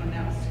 you know, and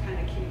that was to kind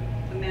of keep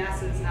the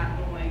masses not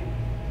knowing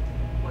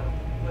what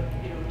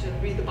you know, to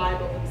read the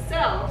Bible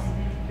themselves.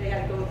 They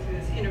had to go through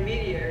this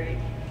intermediary,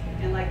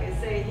 and like I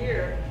say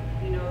here,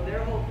 you know,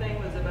 their whole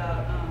thing was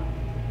about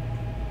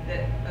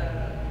that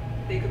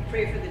they could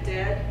pray for the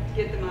dead,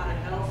 get them out of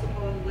hell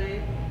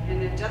supposedly,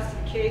 and then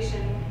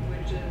justification,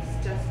 which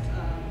is just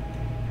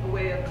a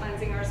way of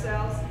cleansing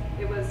ourselves.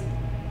 It was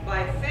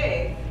by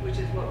faith, which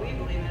is what we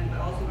believe in, but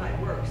also by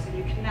works. And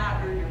you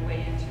cannot earn your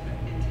way into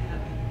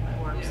heaven.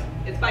 By works. You know,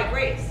 it's by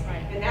grace.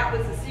 Right. And that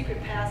was the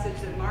secret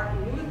passage that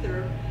Martin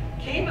Luther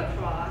came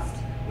across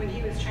when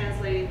he was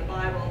translating the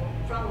Bible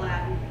from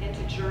Latin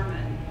into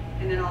German.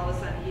 And then all of a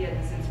sudden he had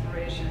this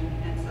inspiration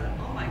and said,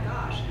 oh my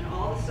gosh, and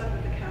all the stuff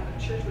that the Catholic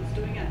Church was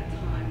doing at the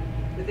time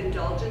with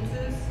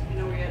indulgences, you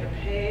know, where you had to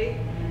pay.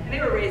 And they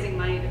were raising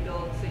money to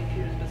build St.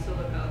 Peter's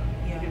Basilica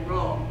in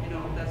Rome, you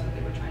know, that's what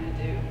they were trying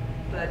to do.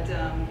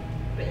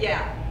 But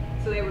yeah,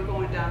 so they were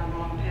going down the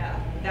wrong path.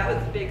 That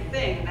was the big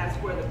thing, and that's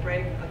where the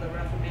break of the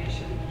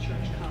Reformation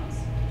Church comes.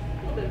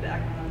 A little bit of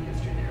background on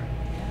history there.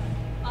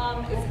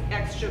 It's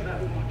extra, but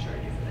we won't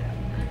charge you for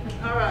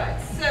that. All right,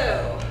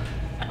 so,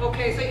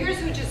 okay, so here's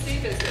who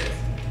Josephus is.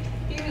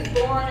 He was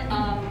born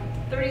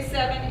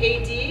 37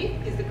 AD.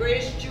 He's the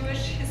greatest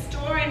Jewish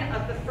historian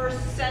of the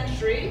first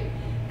century,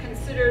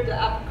 considered the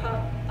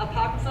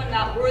Apocrypha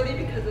not worthy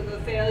because of the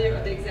failure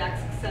of the exact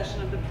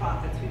succession of the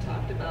prophets. We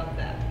talked about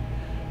that.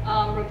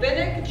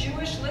 Rabbinic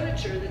Jewish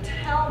literature, the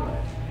Talmud,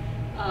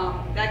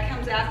 that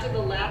comes after the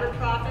latter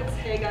prophets,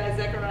 Haggai,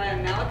 Zechariah,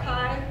 and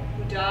Malachi,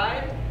 who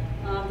died.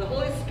 The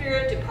Holy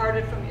Spirit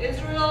departed from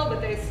Israel,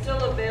 but they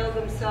still availed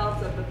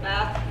themselves of the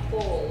Bath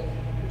Kol,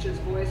 which is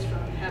voice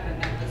from heaven.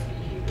 That must be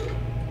Hebrew.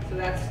 So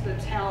that's the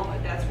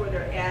Talmud. That's where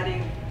they're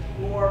adding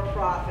more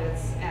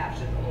prophets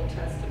after the Old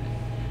Testament.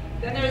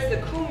 Then there's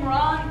the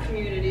Qumran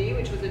community,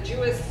 which was a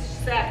Jewish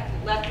sect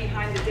left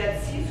behind the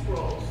Dead Sea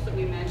Scrolls that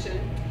we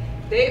mentioned.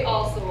 They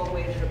also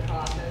awaited a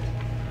prophet.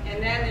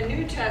 And then the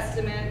New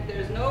Testament,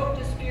 there's no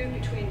dispute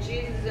between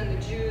Jesus and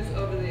the Jews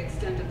over the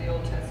extent of the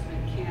Old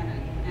Testament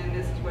canon. And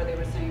this is where they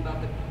were saying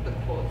about the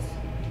quotes.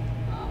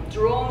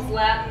 Jerome's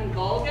Latin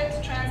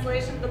Vulgate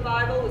translation of the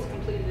Bible was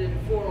completed in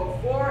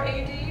 404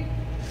 AD. It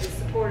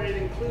supported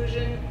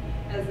inclusion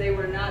as they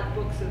were not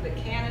books of the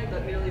canon,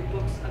 but merely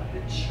books of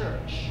the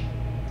church.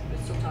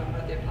 We're still talking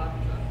about the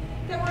Apocrypha,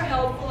 that were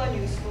helpful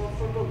and useful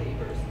for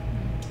believers.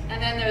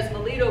 And then there's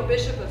Melito,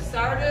 Bishop of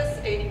Sardis,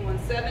 AD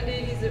 170.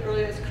 He's the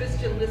earliest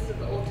Christian list of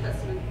the Old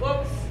Testament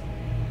books.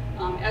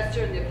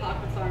 Esther and the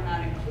Apocrypha are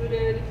not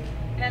included.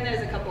 And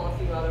there's a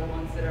few other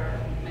ones that are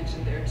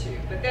mentioned there too.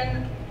 But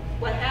then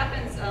what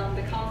happens,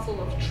 the Council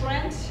of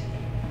Trent,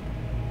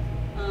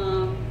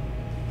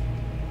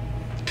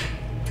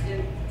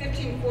 in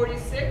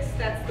 1546,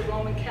 that's the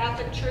Roman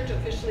Catholic Church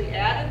officially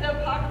added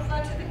the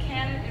Apocrypha to the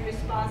canon in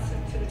response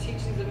to the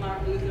teachings of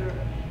Martin Luther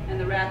and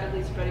the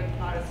rapidly spreading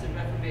Protestant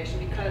Reformation,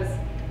 because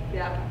the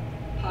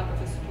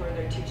Apocrypha supported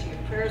their teaching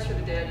of prayers for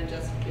the dead and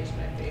justification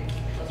by faith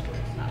plus works,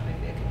 not by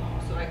faith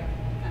alone. So I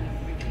kind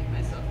of repeat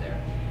myself there.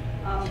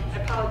 I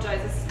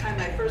apologize, this is kind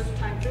of my first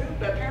time through,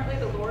 but apparently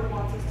the Lord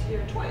wants us to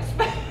hear it twice.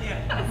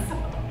 Yeah. So,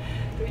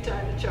 3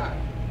 times the charm.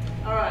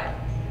 All right.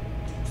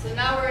 So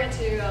now we're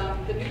into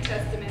the New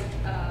Testament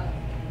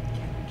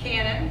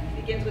canon.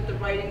 It begins with the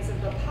writings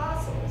of the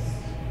apostles.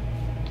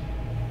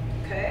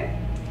 Okay?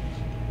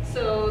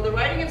 So the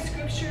writing of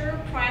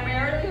Scripture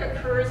primarily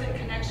occurs in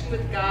connection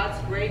with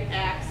God's great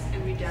acts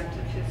and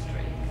redemptive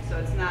history. So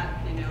it's not,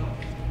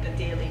 a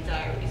daily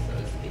diary, so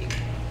to speak,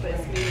 but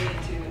it's mainly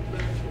to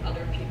learn from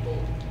other people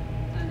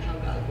and how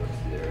God works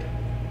through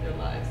their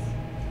lives.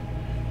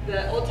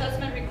 The Old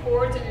Testament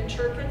records and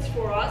interprets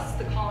for us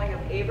the calling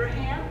of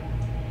Abraham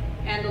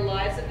and the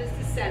lives of his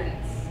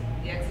descendants,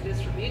 the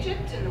exodus from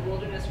Egypt and the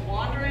wilderness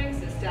wanderings,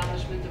 the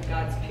establishment of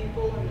God's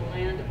people in the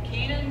land of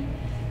Canaan,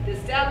 the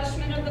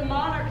establishment of the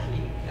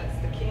monarchy, that's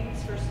the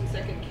kings, 1st and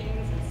 2nd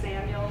Kings, and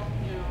Samuel,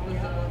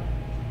 with the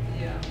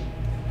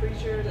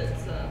preacher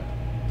that's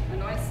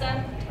anoints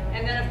them.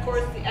 And then, of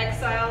course, the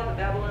exile, the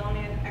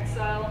Babylonian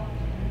exile,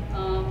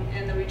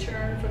 and the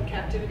return from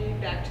captivity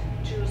back to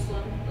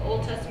Jerusalem. The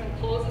Old Testament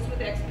closes with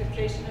the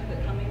expectation of the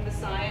coming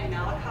Messiah in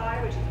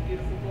Malachi, which is a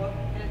beautiful book,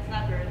 and it's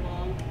not very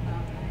long.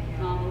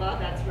 A lot of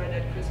that's read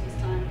at Christmas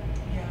time.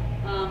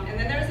 And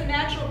then there's a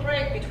natural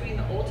break between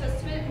the Old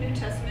Testament and New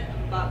Testament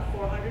of about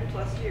 400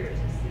 plus years.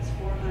 It's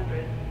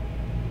 400.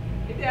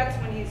 Maybe that's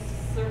when he's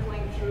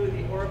circling through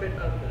the orbit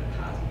of the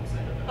cosmos.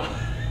 I don't know.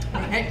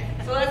 Right.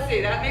 So let's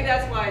see. Maybe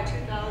that's why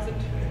 2000.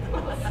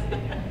 We'll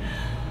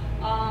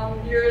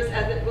see. Years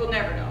we'll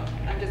never know.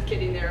 I'm just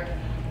kidding there.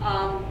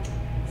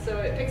 So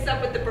it picks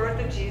up with the birth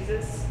of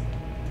Jesus,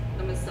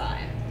 the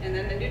Messiah, and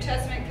then the New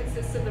Testament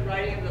consists of the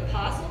writing of the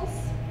apostles,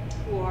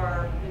 who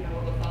are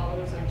the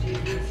followers of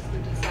Jesus, the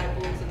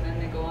disciples, and then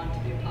they go on to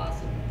be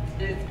apostles.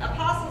 And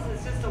apostles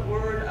is just a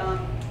word.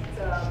 It's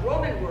a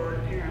Roman word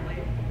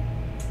apparently.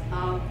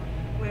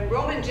 When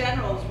Roman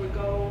generals would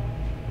go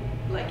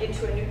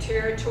into a new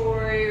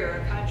territory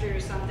or a country or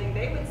something,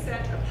 they would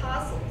send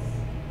apostles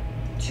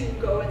to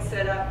go and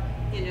set up,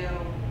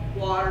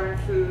 water and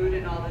food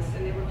and all this,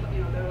 and they were,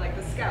 they're like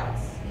the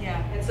scouts.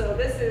 Yeah. And so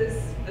this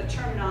is a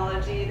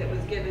terminology that was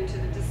given to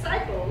the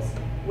disciples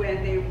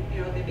when they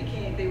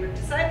were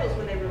disciples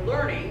when they were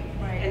learning,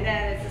 right. And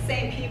then it's the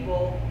same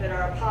people that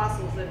are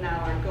apostles that now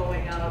are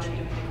going out and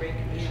doing the Great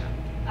Commission.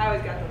 I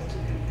always got those two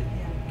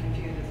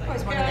confused. It's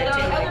Always like, wondered that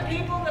there too, are other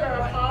people that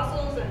are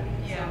apostles and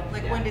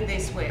when did they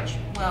switch?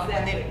 Well,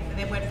 exactly. when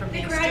they went from They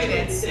being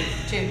graduated.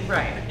 students to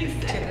Exactly.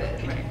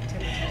 to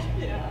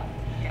the Yeah.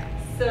 yeah.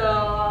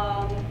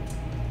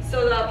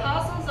 So the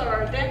apostles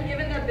are then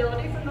given the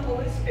ability from the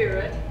Holy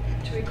Spirit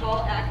to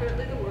recall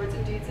accurately the words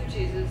and deeds of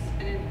Jesus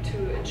and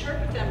to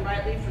interpret them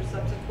rightly for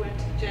subsequent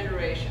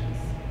generations.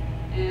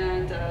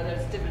 And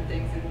there's different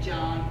things in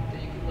John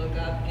that you can look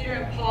up. Peter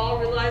and Paul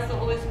realize the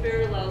Holy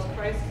Spirit allows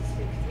Christ to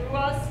speak through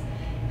us,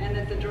 and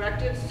that the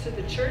directives to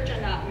the church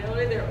are not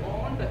merely their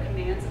own, but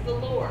commands of the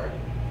Lord.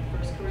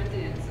 1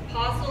 Corinthians.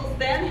 Apostles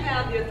then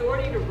have the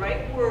authority to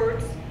write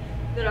words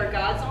that are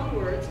God's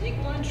own words,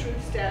 equal in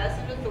truth, status,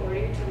 and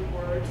authority to the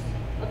words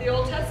of the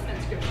Old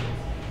Testament scriptures.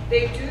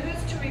 They do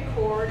this to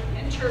record,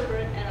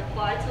 interpret, and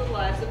apply to the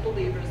lives of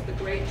believers the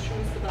great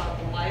truths about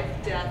the life,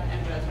 death,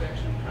 and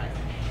resurrection of Christ.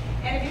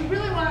 And if you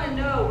really want to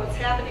know what's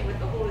happening with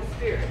the Holy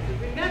Spirit,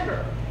 because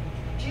remember,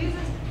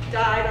 Jesus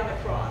died on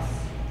the cross,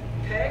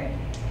 okay?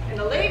 And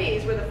the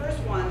ladies were the first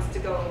ones to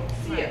go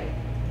see him.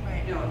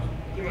 Right.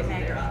 He wasn't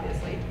there,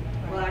 obviously.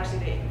 Well, actually,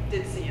 they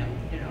did see him,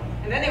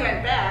 And then they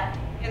went back,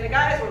 and the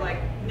guys were like,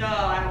 no,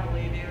 I don't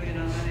believe you, and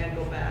then they had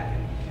to go back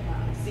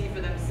and see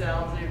for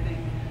themselves and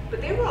everything. But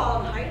they were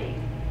all in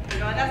hiding,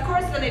 and of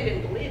course then they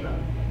didn't believe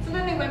him. So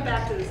then they went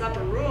back to this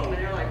upper room, and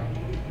they're like,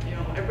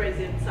 everybody's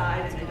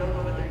inside, and they don't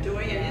know what they're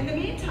doing. And in the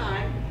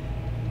meantime,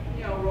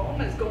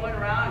 Rome is going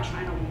around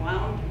trying to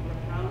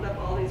round up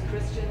all these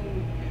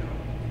Christian,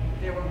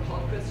 they weren't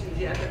called Christians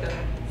yet, but the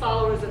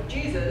followers of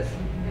Jesus,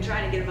 and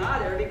trying to get them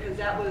out of there, because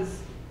that was,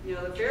 the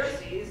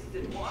Pharisees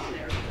didn't want them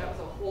there. That was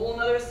a whole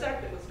other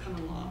sect that was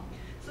coming along.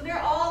 So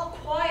they're all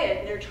quiet,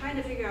 and they're trying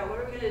to figure out what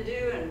are we going to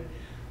do,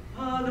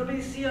 and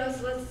nobody see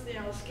us, let's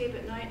escape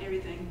at night and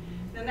everything.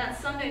 Then that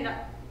Sunday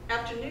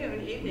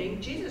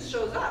evening, Jesus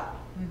shows up,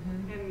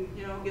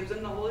 and gives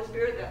them the Holy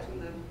Spirit. That's when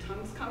the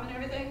tongues come and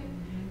everything.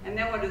 And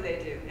then what do they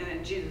do? And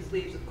then Jesus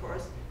leaves, of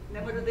course. And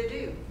then what do they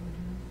do?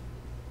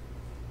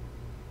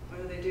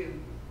 What do they do?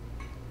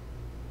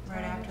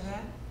 Right after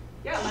that?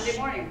 Yeah, Monday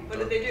morning. What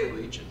do they do?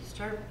 Legion.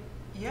 Start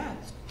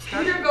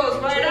Peter goes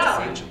right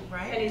out.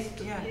 right?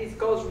 And he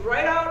goes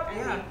right out and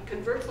Yeah. he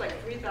converts like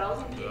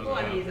 3,000 people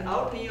and he's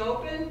out in the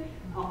open.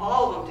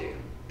 All of them do.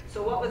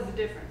 So what was the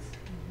difference?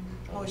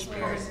 Holy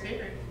Holy Spirit.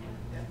 Spirit.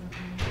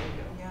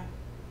 Yeah.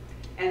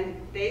 And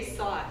they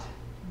saw it.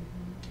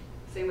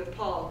 Same with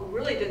Paul, who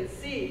really didn't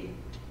see,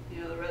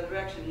 the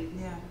resurrection. He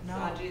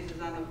saw Jesus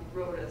on the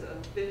road as a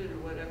vision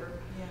or whatever.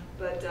 Yeah.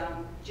 But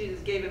Jesus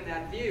gave him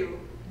that view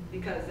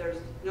because there's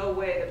no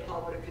way that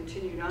Paul would have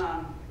continued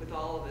on with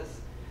all of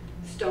his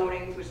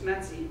stonings, which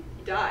meant he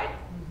died,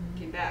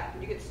 came back.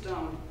 When you get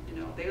stoned,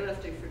 they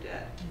left him for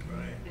dead.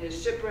 Right. And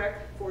his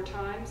shipwreck 4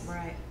 times.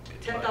 Right.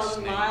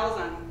 10,000 miles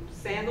on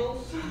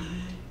sandals.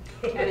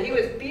 And he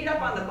was beat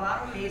up on the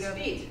bottom of his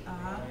feet.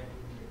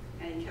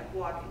 And he kept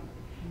walking.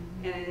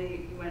 And then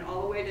he went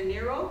all the way to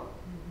Nero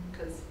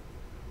because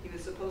he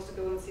was supposed to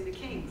go and see the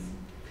kings.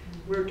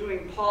 We're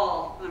doing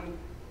Paul.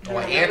 Oh,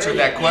 I answered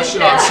that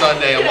question on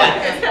Sunday. I'm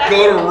like,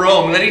 go to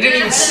Rome. And then he didn't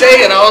even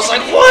say it. I was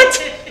like,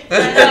 what?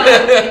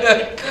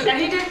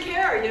 And he didn't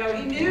care.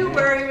 He knew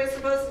where he was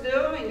supposed to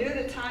do. He knew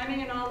the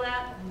timing and all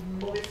that.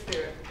 Holy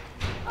Spirit.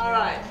 All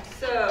right.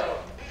 So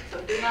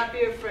do not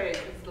be afraid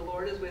because the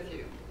Lord is with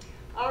you.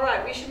 All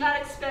right. We should not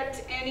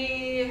expect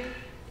anything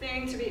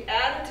to be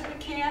added to the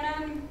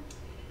canon.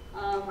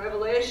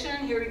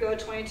 Revelation, here we go,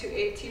 22,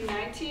 18,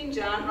 19.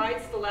 John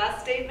writes the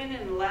last statement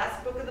in the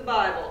last book of the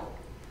Bible.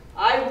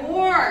 I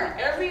warn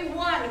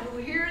everyone who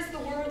hears the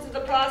words of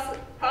the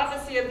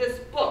prophecy of this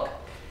book.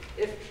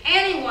 If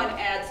anyone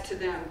adds to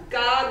them,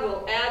 God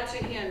will add to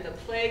him the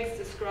plagues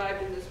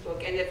described in this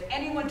book. And if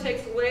anyone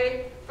takes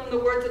away from the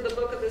words of the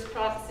book of this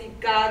prophecy,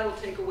 God will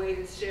take away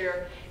his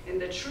share in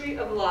the tree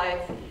of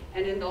life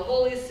and in the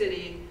holy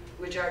city,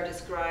 which are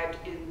described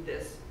in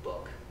this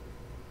book.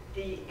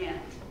 The end.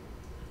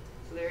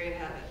 So there you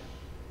have it.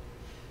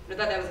 I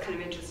thought that was kind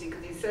of interesting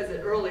because he says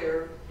it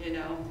earlier, and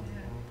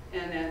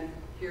then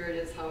here it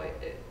is how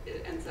it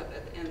ends up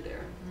at the end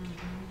there.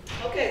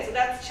 Okay, so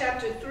that's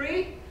chapter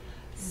 3.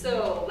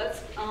 So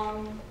let's,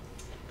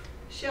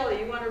 Shelley,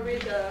 you want to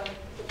read the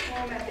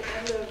poem at the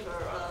end of,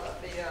 or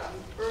the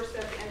verse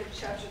at the end of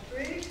chapter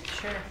 3?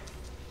 Sure.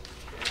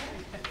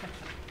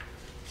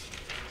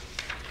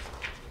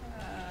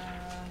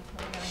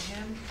 What about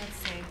him? Let's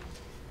see.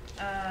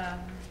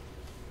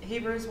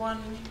 Hebrews 1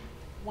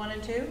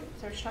 and 2? Is that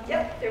what you're talking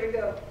about? Yep, there we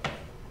go.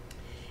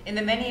 In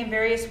the many and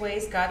various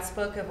ways God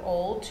spoke of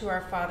old to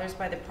our fathers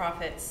by the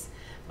prophets,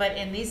 but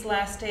in these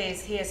last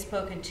days he has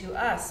spoken to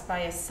us by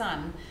a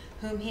Son,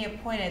 whom he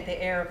appointed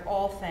the heir of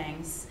all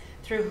things,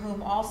 through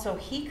whom also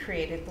he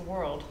created the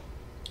world.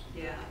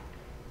 Yeah.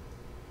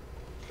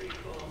 Pretty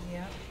cool.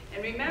 Yeah.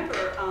 And remember,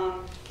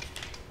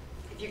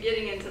 if you're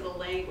getting into the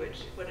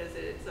language, what is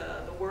it? It's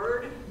the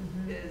word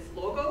is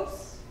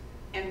logos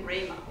and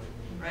rhema,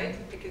 right?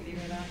 Because you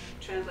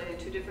translate it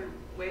 2 different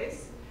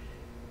ways.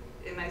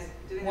 Am I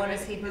doing One that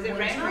is right? Hebrew, Is it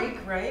one is rhema?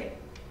 Greek, right?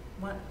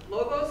 What?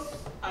 Logos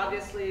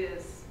obviously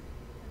is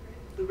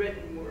the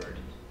written word.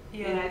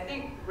 Yeah. And I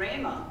think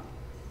rhema,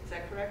 is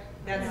that correct?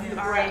 That's the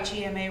breath.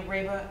 R-H-E-M-A,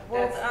 Rhema.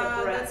 Well, That's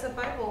the breath. that's a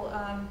Bible.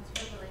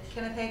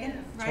 Kenneth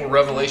Hagin, It's right? a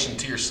revelation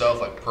to yourself,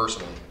 like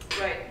personally.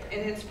 Right, an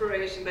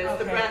inspiration, but it's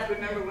the Okay. breath.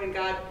 Remember when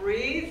God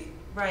breathed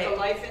Right. the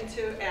life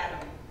into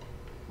Adam,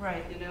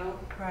 Right,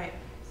 right.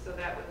 So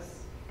that was,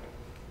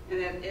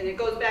 and it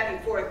goes back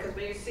and forth, because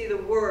when you see the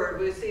word,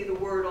 we see the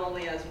word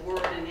only as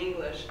word in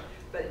English.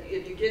 But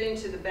if you get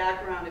into the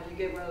background, if you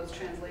get one of those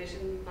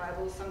translation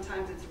Bibles,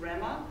 sometimes it's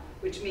rhema,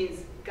 which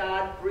means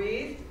God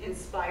breathed,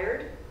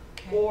 inspired,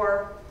 Okay.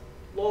 or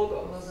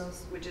logos,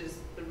 Logos. which is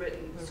the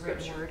written The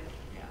scripture. written word.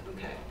 Yeah.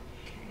 Okay.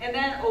 And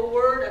then a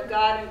word of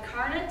God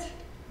incarnate.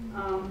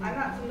 I'm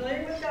not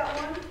familiar with that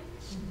one,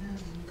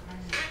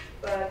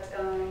 but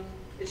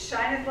it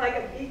shineth like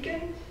a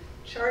beacon,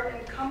 chart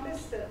and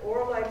compass, that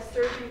o'er life's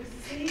surging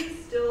sea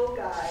still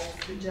guides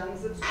the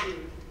gems of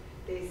truth.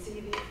 They see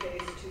thee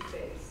face to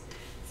face.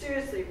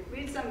 Seriously,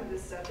 read some of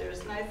this stuff.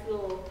 There's nice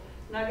little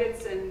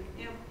nuggets and,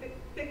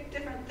 pick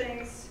different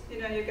things.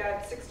 You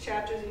got 6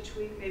 chapters each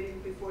week, maybe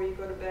before you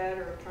go to bed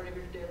or part of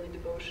your daily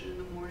devotion in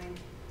the morning.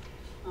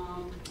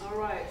 All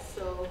right,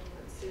 so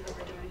let's see how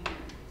we're doing here.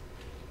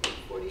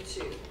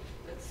 42.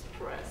 Let's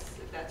press,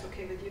 if that's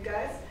okay with you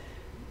guys.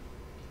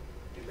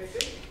 Everybody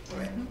good? All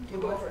right,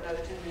 we'll go for another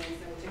 10 minutes,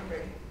 then we'll take a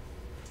break.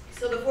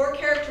 So the 4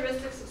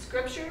 characteristics of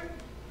Scripture.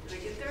 Did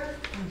I get there?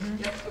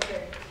 Yep,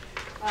 okay.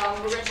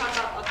 We're going to talk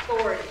about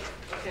authority,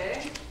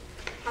 okay?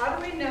 How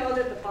do we know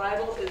that the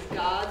Bible is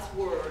God's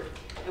Word?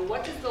 And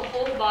what does the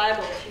whole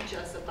Bible teach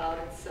us about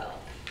itself?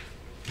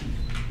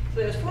 So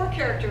there's 4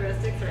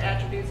 characteristics or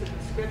attributes of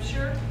the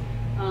Scripture.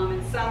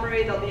 In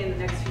summary, they'll be in the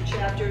next few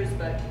chapters,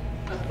 but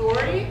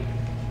authority,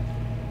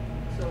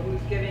 so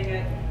who's giving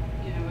it,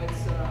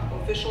 its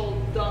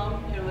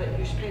officialdom, that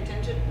you should pay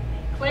attention.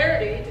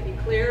 Clarity, to be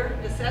clear,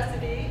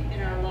 necessity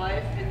in our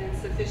life, and then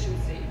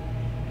sufficiency,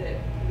 that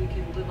we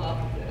can live off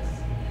of this.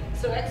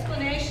 So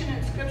explanation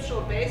and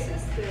scriptural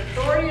basis. The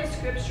authority of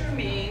Scripture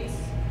means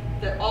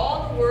that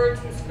all the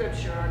words in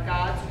Scripture are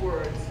God's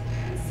words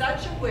in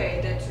such a way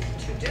that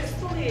to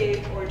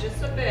disbelieve or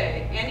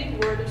disobey any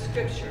word of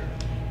Scripture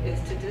is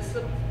to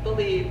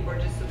disbelieve or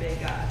disobey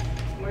God.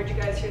 Where'd you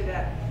guys hear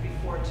that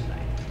before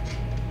tonight?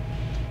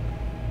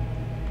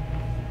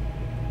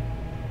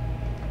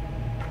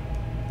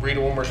 Read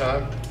it one more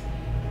time.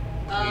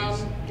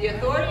 The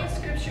authority of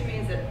Scripture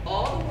means that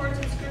all the words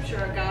in Scripture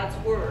are God's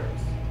words.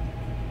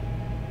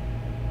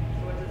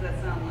 So what does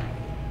that sound like?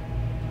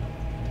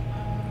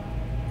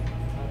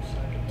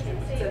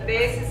 It's a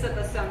basis of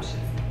assumption.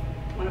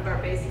 One of our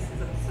bases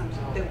of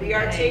assumption. That we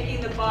are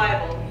taking the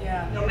Bible.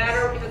 Yeah. No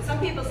matter, but some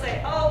people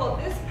say, oh, well,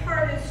 this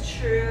part is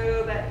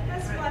true, but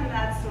this one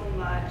not so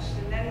much.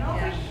 And then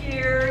over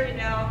here, you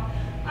know,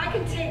 I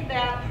can take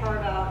that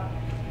part out.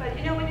 But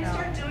you know, when you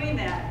start doing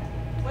that,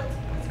 what's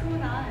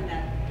going on in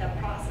that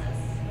process?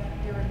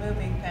 You're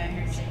removing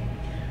things.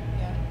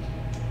 Yeah.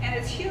 And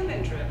it's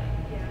human driven.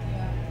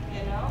 Yeah.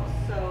 You know,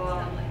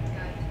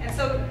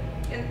 so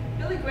and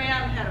Billy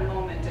Graham had a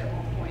moment at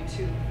one point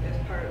too,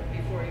 as part of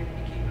before he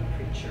became a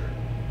preacher.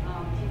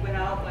 He went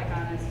out like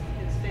on his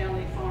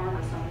family farm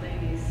or something.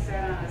 He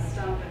sat on a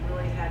stump and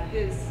really had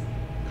his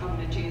come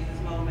to Jesus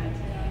moment.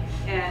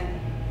 Yeah. And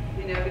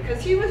you know,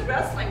 because he was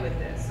wrestling with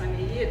this. I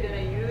mean, he had been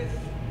a youth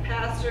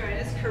pastor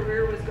and his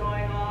career was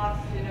going off.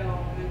 You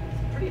know, and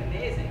it's pretty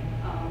amazing.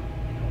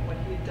 You know what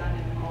he had done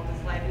in all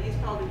his life. And he's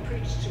probably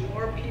preached to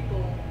more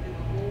people in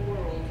the whole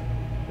world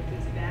with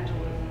his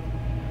evangelism,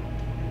 you know,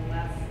 in the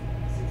last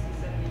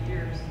 60, 70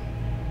 years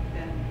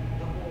than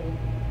the whole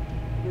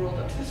world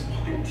up to this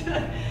point.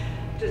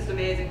 Just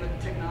amazing with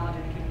the technology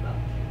to keep up.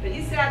 But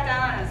he sat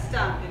down on a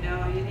stump, you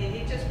know, and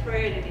he just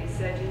prayed and he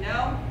said, you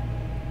know,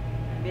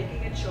 I'm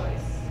making a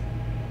choice.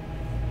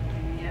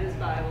 And he had his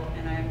Bible,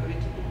 and I am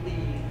going to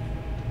believe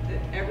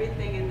that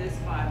everything in this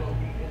Bible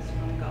is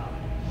from God.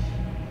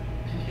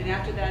 And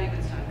after that, he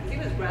was done, because he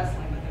was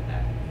wrestling with it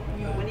back and forth.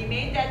 Yeah. But when he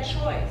made that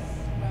choice,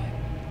 Right.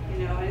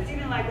 you know, and it's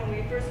even like when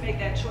we first make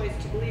that choice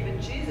to believe in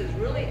Jesus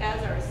really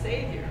as our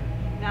Savior,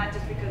 not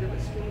just because it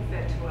was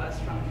spoon-fed to us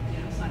from,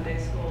 you know, Sunday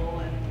school,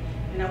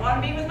 and I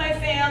want to be with my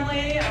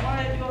family, and I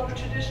want to do all the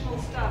traditional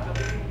stuff, but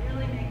when you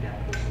really make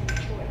that personal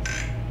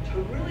choice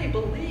to really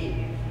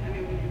believe, I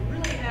mean, when you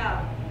really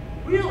have,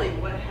 really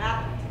what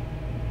happened,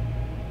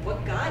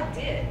 what God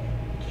did,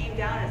 he came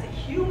down as a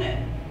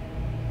human.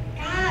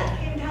 God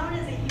came down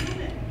as a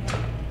human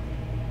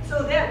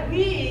so that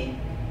we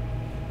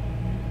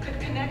could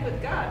connect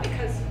with God,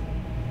 because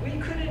we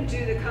couldn't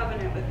do the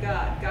covenant with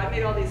God. God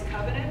made all these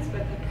covenants,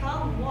 but the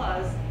problem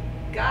was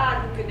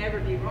God, who could never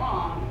be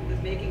wrong,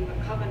 was making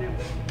a covenant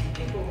with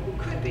people who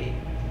could be.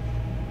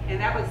 And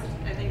that was,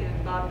 I think,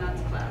 in Bob Nunn's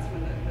class,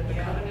 when the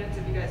covenants,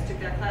 if you guys took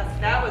that class,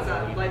 that was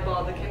a light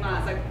bulb that came on.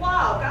 It's like,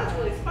 wow, God's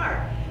really smart.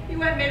 He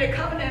went and made a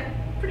covenant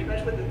pretty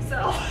much with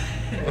himself.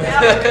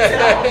 Now with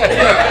himself.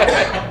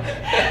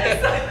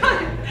 So,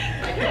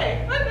 like,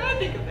 hey, what did I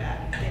think of that?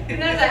 And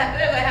there's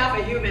a half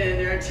a human in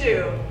there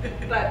too.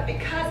 But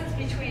because it's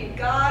between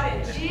God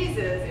and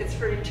Jesus, it's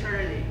for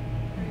eternity.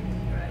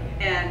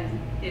 And,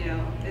 you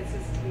know, it's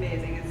just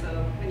amazing. And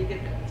so when you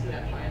get to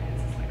that point,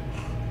 it's just like,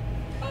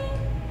 oh.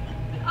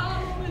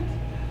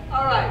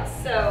 All right,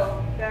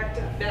 so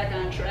back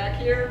on track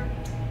here.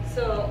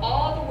 So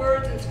all the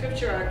words in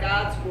Scripture are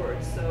God's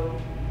words. So,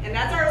 and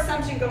that's our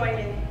assumption going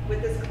in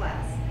with this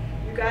class.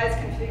 You guys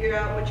can figure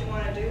out what you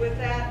want to do with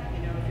that.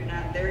 You know, if you're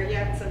not there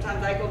yet.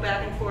 Sometimes I go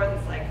back and forth.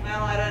 It's like,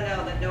 well, I don't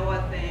know, the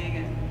Noah thing,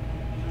 and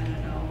I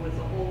don't know, was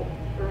the whole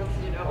earth,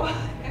 you know,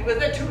 and was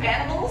there 2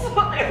 animals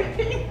or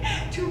everything,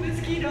 2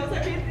 mosquitoes?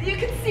 I mean, you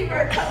can see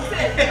where it comes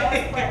in. You know,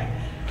 it's like,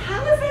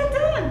 how is that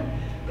done?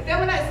 But then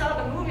when I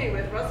saw the movie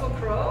with Russell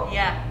Crowe,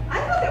 Yeah. I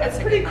thought that was That's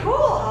a pretty good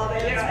cool how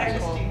they, you know,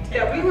 That's pretty actually, cool.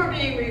 that we were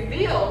being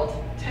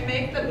revealed to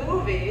make the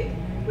movie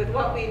with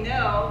what we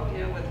know, you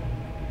know,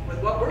 with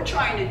what we're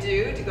trying to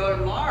do to go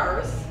to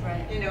Mars.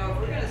 Right. You know, if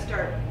we're going to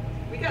start,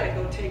 we got to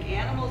go take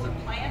animals and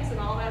plants and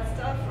all that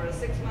stuff for a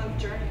 6-month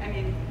journey. I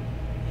mean,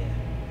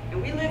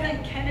 and we live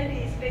in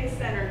Kennedy Space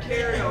Center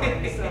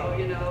territory, so,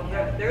 you know,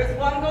 there's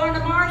one going to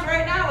Mars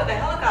right now with a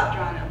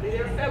helicopter on it. It'll be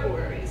there in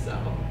February,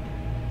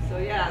 so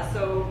yeah,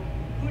 so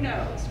who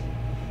knows?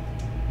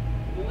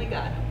 Only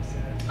God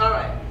knows. All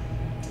right.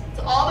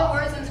 So all the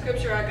words in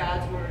Scripture are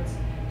God's words.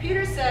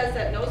 Peter says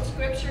that no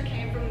Scripture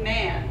came from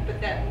man, but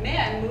that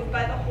men, moved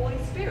by the Holy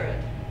Spirit,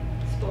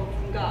 spoke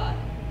from God.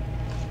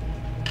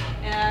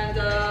 And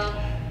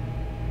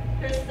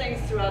there's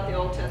things throughout the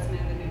Old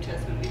Testament and the New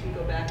Testament. We can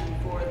go back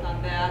and forth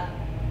on that.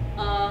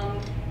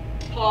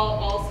 Paul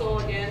also,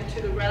 again,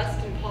 to the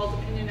rest, in Paul's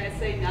opinion, I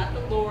say, not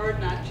the Lord,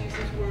 not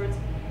Jesus' words.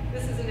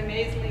 This is an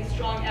amazingly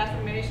strong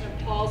affirmation of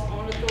Paul's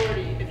own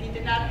authority. If he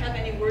did not have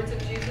any words of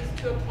Jesus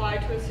to apply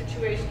to a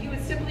situation, he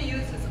would simply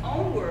use his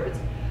own words,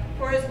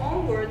 for his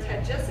own words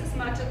had just as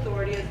much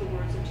authority as the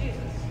words of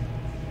Jesus.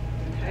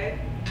 Okay?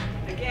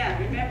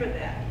 Again, remember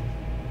that.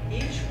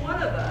 Each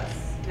one of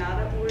us, now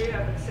that we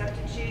have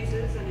accepted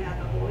Jesus and have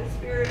the Holy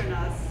Spirit in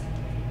us,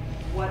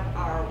 what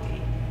are we?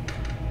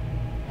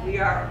 We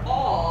are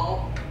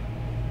all,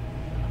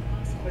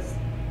 what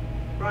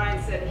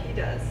Brian said he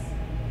does.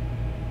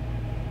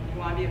 You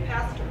want to be a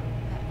pastor,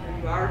 or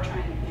you are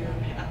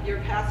you're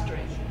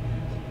pastoring.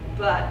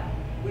 But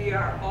we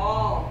are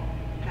all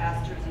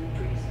pastors and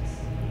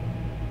priests,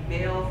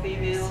 male,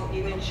 female,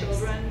 even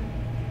children,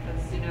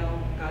 because, you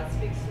know, God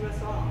speaks to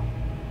us all.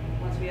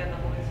 Once we have the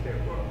Holy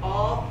Spirit, we're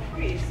all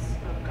priests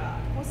of God.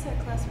 What's that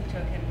class we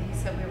took? And he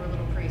said we were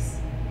little priests.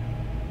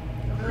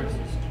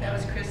 That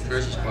was Chris's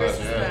Chris's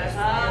class.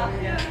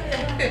 class,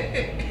 yeah.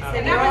 Yeah.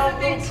 And that was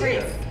the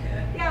thing too.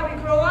 Yeah,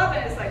 we grow up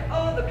and it's like,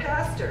 oh, the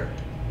pastor,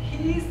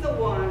 he's the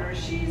one or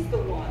she's the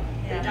one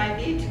that I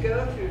need to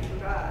go through for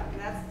God.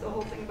 And that's the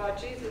whole thing about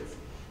Jesus.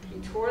 He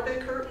tore the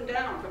curtain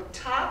down from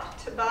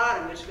top to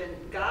bottom, which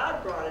meant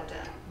God brought it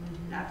down,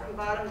 not from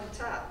bottom to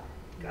top.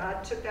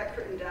 God took that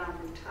curtain down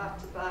from top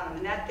to bottom,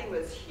 and that thing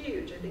was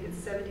huge. I think it's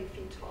 70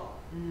 feet tall.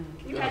 Can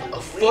you imagine? A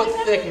foot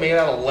thick, made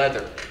out of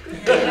leather.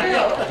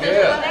 Yeah.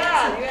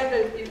 Yeah. You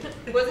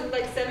have was it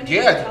like 70 feet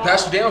Yeah, tall?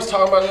 Pastor Dan was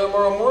talking about it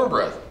on Morning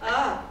Breath.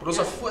 Ah. But it was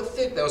a foot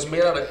thick that was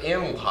made out of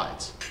animal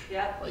hides.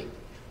 Yeah. Like,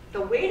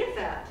 The weight of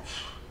that.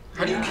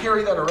 how do you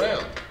carry that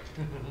around?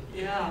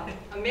 Yeah,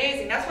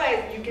 amazing. That's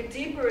why you get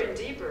deeper and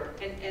deeper,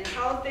 and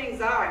how things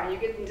are. I mean,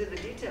 you get into the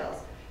details.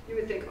 You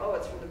would think, oh,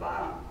 it's from the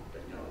bottom,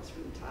 but no, it's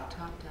from the top.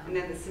 Top down. And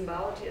then the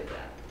symbology of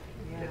that.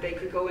 That they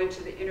could go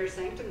into the inner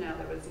sanctum now.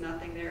 There was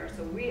nothing there.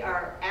 So we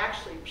are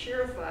actually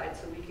purified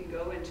so we can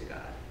go into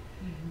God.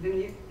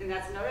 And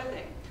that's another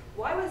thing.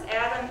 Why was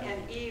Adam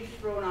and Eve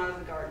thrown out of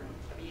the Garden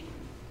of Eden?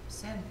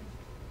 Sin.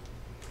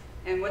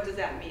 And what does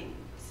that mean,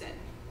 sin?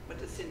 What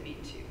does sin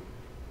mean to you?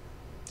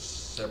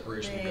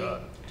 Separation They- of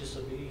God.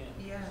 Disobedient.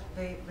 Yeah,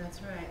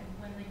 that's right.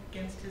 Went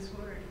against his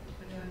word,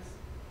 which was,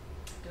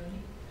 don't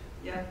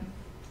he? Yeah.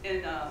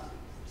 And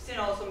sin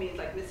also means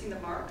like missing the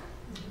mark.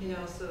 You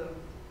know, so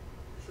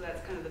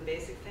that's kind of the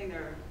basic thing.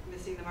 They're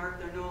missing the mark.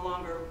 They're no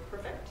longer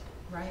perfect.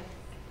 Right.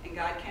 And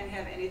God can't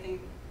have anything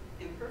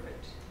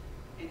imperfect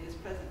in his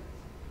presence.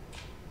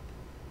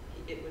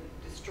 It would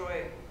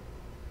destroy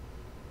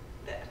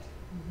that.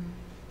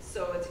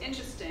 So it's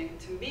interesting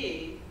to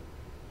me,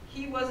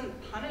 he wasn't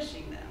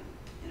punishing them,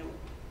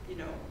 you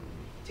know,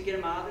 to get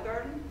them out of the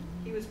garden.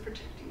 He was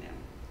protecting them.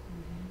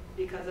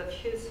 Because of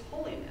his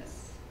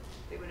holiness,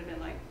 they would have been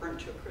like burnt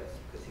to a crisp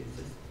because he's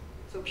just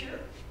so pure.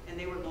 And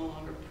they were no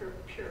longer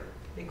pure.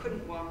 They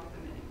couldn't walk with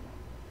him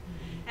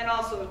anymore. And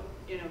also,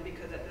 you know,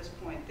 because at this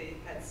point they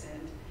had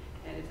sinned,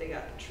 and if they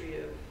got the tree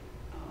of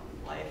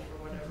life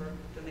or whatever,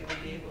 then they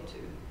would be able to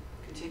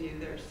continue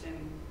their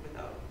sin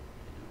without,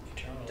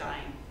 you know, Eternally.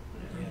 dying.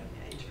 Yeah.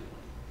 Yeah,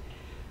 eternally.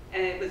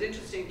 And it was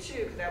interesting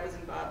too, because that was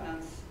in Bob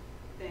Nunn's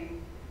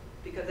thing,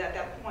 because at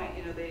that point,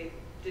 you know, they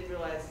didn't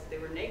realize they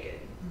were naked,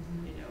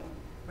 you know,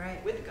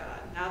 Right. with God.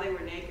 Now they were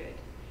naked.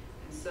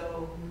 And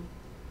so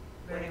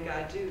what did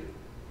God do?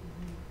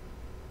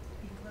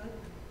 He clothed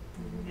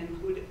them.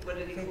 And what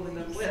did he clothe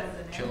them with?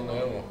 With Kill an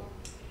animal.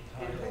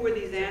 And who were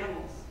these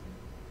animals?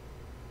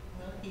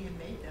 Well, he had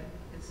made them.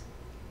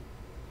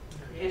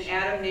 His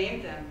And Adam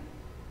named them.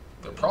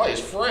 They're probably his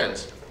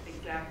friends.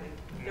 Exactly.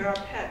 They're our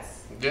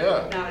pets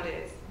Yeah.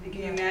 nowadays. And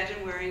can you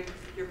imagine wearing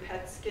your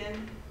pet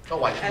skin?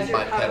 Oh, I As could eat you're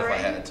my pet if I covering?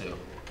 had to.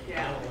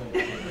 Yeah.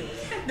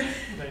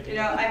 You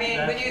know, I mean,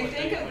 when you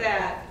think of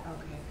that,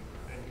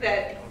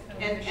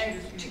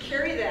 and to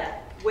carry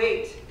that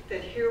weight,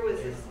 that here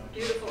was this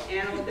beautiful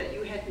animal that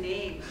you had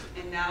named,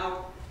 and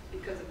now,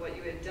 because of what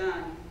you had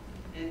done,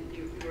 and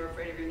you were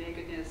afraid of your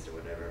nakedness or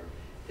whatever,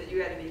 that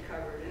you had to be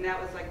covered. And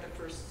that was like the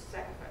first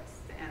sacrifice,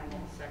 the animal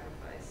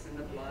sacrifice, and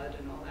the blood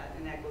and all that,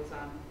 and that goes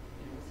on,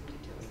 you know, with some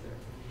details there.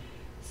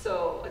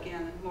 So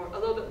again, a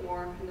little bit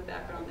more in the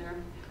background there.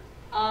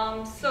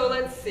 So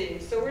let's see.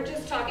 So we're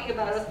just talking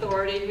about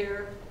authority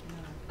here.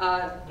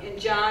 In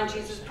John,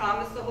 Jesus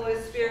promised the Holy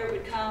Spirit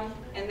would come.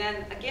 And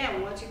then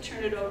again, once you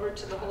turn it over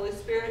to the Holy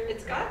Spirit,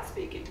 it's God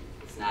speaking.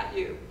 It's not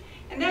you.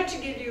 And that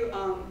should give you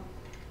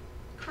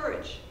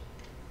courage.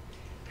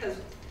 Because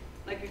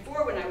like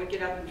before, when I would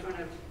get up in front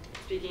of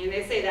speaking, and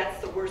they say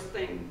that's the worst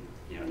thing,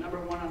 you know, number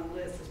one on the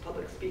list is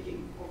public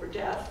speaking over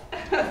death,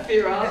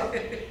 fear of.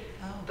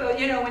 But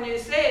you know, when you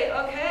say,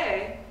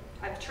 okay,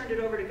 I've turned it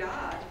over to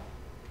God,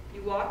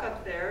 you walk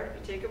up there,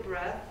 you take a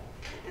breath,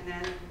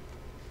 and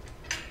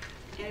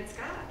it's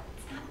God.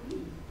 It's not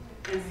me.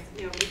 And,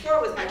 you know, before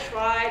it was my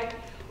pride.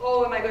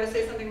 Oh, am I going to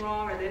say something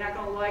wrong? Are they not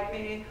going to like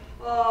me?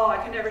 Oh, I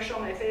can never show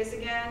my face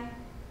again.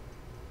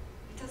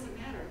 It doesn't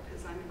matter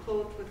because I'm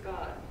clothed with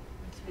God.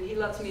 And he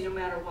loves me no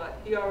matter what.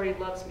 He already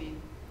loves me.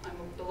 I'm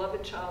a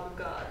beloved child of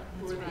God.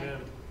 Worthy. Yeah.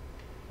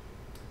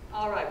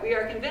 All right, we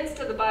are convinced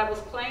of the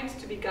Bible's claims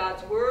to be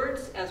God's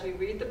words as we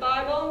read the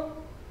Bible.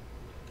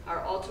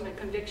 Our ultimate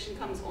conviction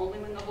comes only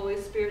when the Holy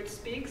Spirit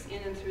speaks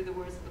in and through the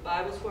words of the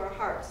Bible to our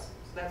hearts.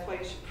 So that's why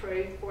you should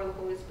pray for the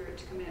Holy Spirit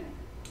to come in.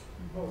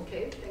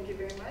 Okay, thank you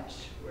very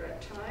much. We're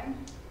at time.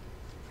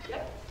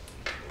 Yep.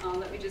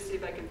 Let me just see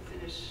if I can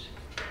finish.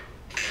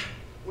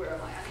 Where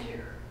am I on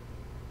here?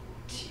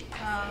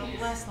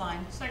 Last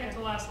line. Second to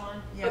last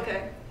line. Yeah.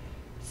 Okay.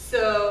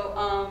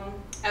 So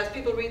as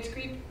people read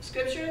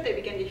scripture, they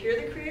begin to hear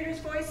the Creator's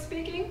voice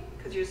speaking,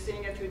 because you're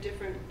seeing it through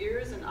different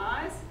ears and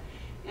eyes.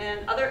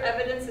 And other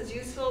evidence is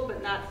useful,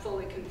 but not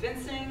fully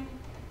convincing.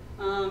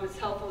 It's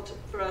helpful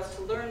for us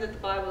to learn that the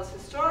Bible is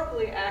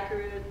historically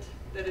accurate,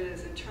 that it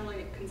is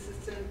internally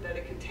consistent, that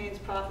it contains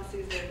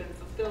prophecies that have been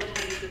fulfilled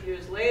hundreds of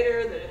years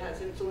later, that it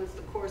has influenced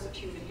the course of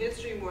human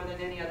history more than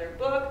any other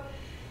book,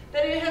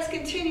 that it has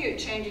continued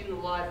changing the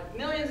lives of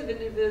millions of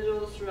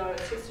individuals throughout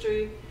its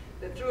history,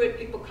 that through it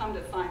people come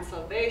to find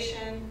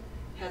salvation,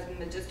 has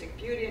majestic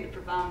beauty and a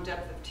profound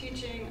depth of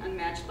teaching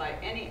unmatched by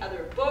any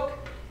other book,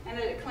 and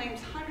that it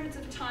claims hundreds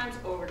of times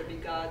over to be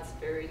God's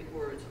very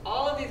words.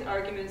 All of these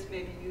arguments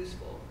may be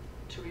useful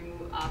to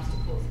remove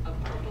obstacles of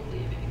our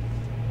believing.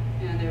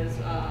 And there's,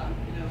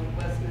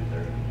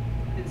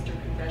 Westminster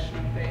Confession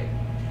of Faith.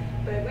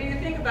 But when you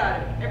think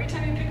about it, every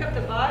time you pick up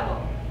the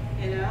Bible,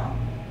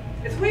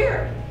 it's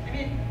weird. I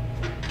mean,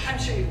 I'm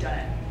sure you've done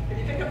it. If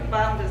you pick up the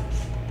Bible and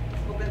just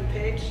open the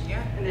page,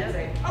 and then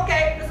say,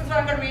 okay, this is what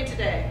I'm going to read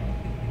today.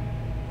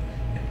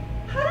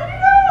 How did he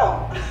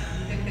know?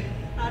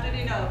 How did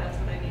he know that's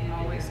what I needed?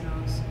 Always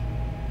knows.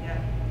 Yeah,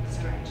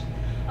 strange.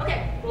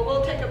 Okay, well,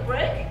 we'll take a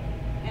break,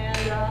 and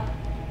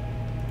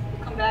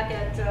we'll come back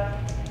at,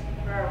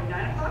 where are we,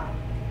 9 o'clock?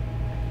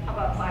 How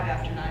about 5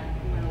 after 9?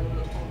 We went a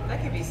little bit over.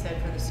 That could be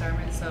said for the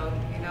sermon, so,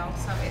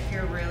 if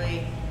you're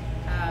really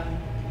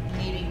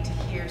needing to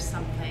hear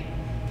something,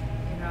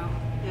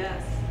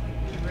 Yes.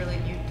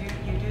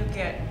 you do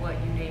get what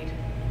you need.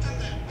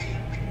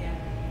 Yeah.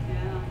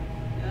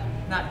 Yeah.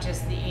 Not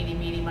just the eeny,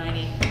 meeny,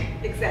 miny,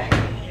 Exactly.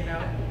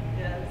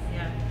 Yes.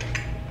 Yeah.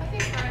 I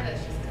think part of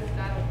that's just because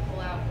God will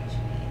pull out what you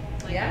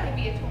need. Like, Yeah. it could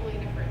be a totally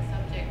different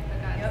subject,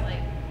 but God's Yep.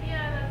 like,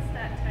 yeah, that's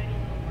that tiny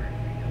little word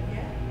for you.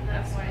 Yeah, And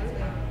that's why it's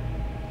absolutely.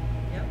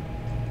 powerful. Yep,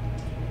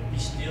 Be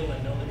still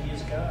and know that He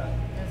is God.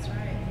 that's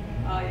right.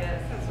 Oh,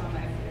 yes, that's one of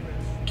my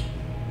favorites.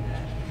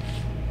 Yeah.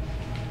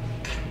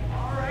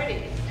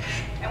 Alrighty.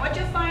 And what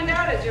you'll find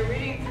out as you're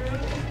reading through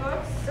these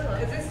books,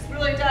 because this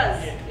really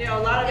does, a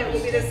lot of it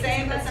will be the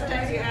same, but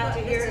sometimes you have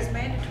to hear This is it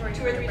mandatory 2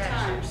 for or your 3 times.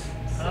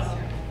 bachelor's, Huh?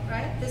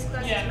 right? This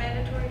class Yeah. is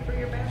mandatory for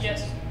your bachelor's?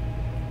 Yes.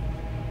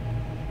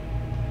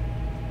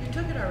 You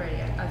took it already,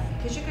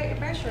 because you got your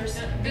bachelor's.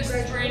 This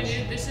is brand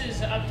Congratulations. new. This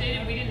is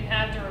updated. We didn't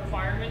have the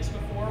requirements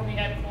before. We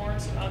had core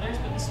and some others,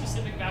 but the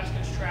specific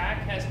bachelor's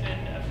track has been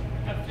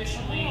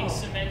officially Oh.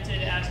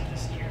 cemented as of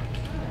this year.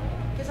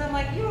 Because I'm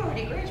like, you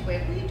already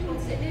graduated, what are you doing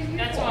sitting in your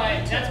That's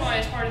why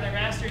as part of their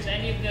masters,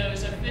 any of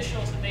those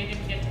officials that they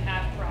didn't get to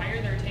have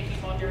prior, they're taking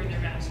while during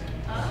their master.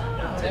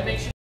 Oh. To make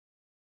sure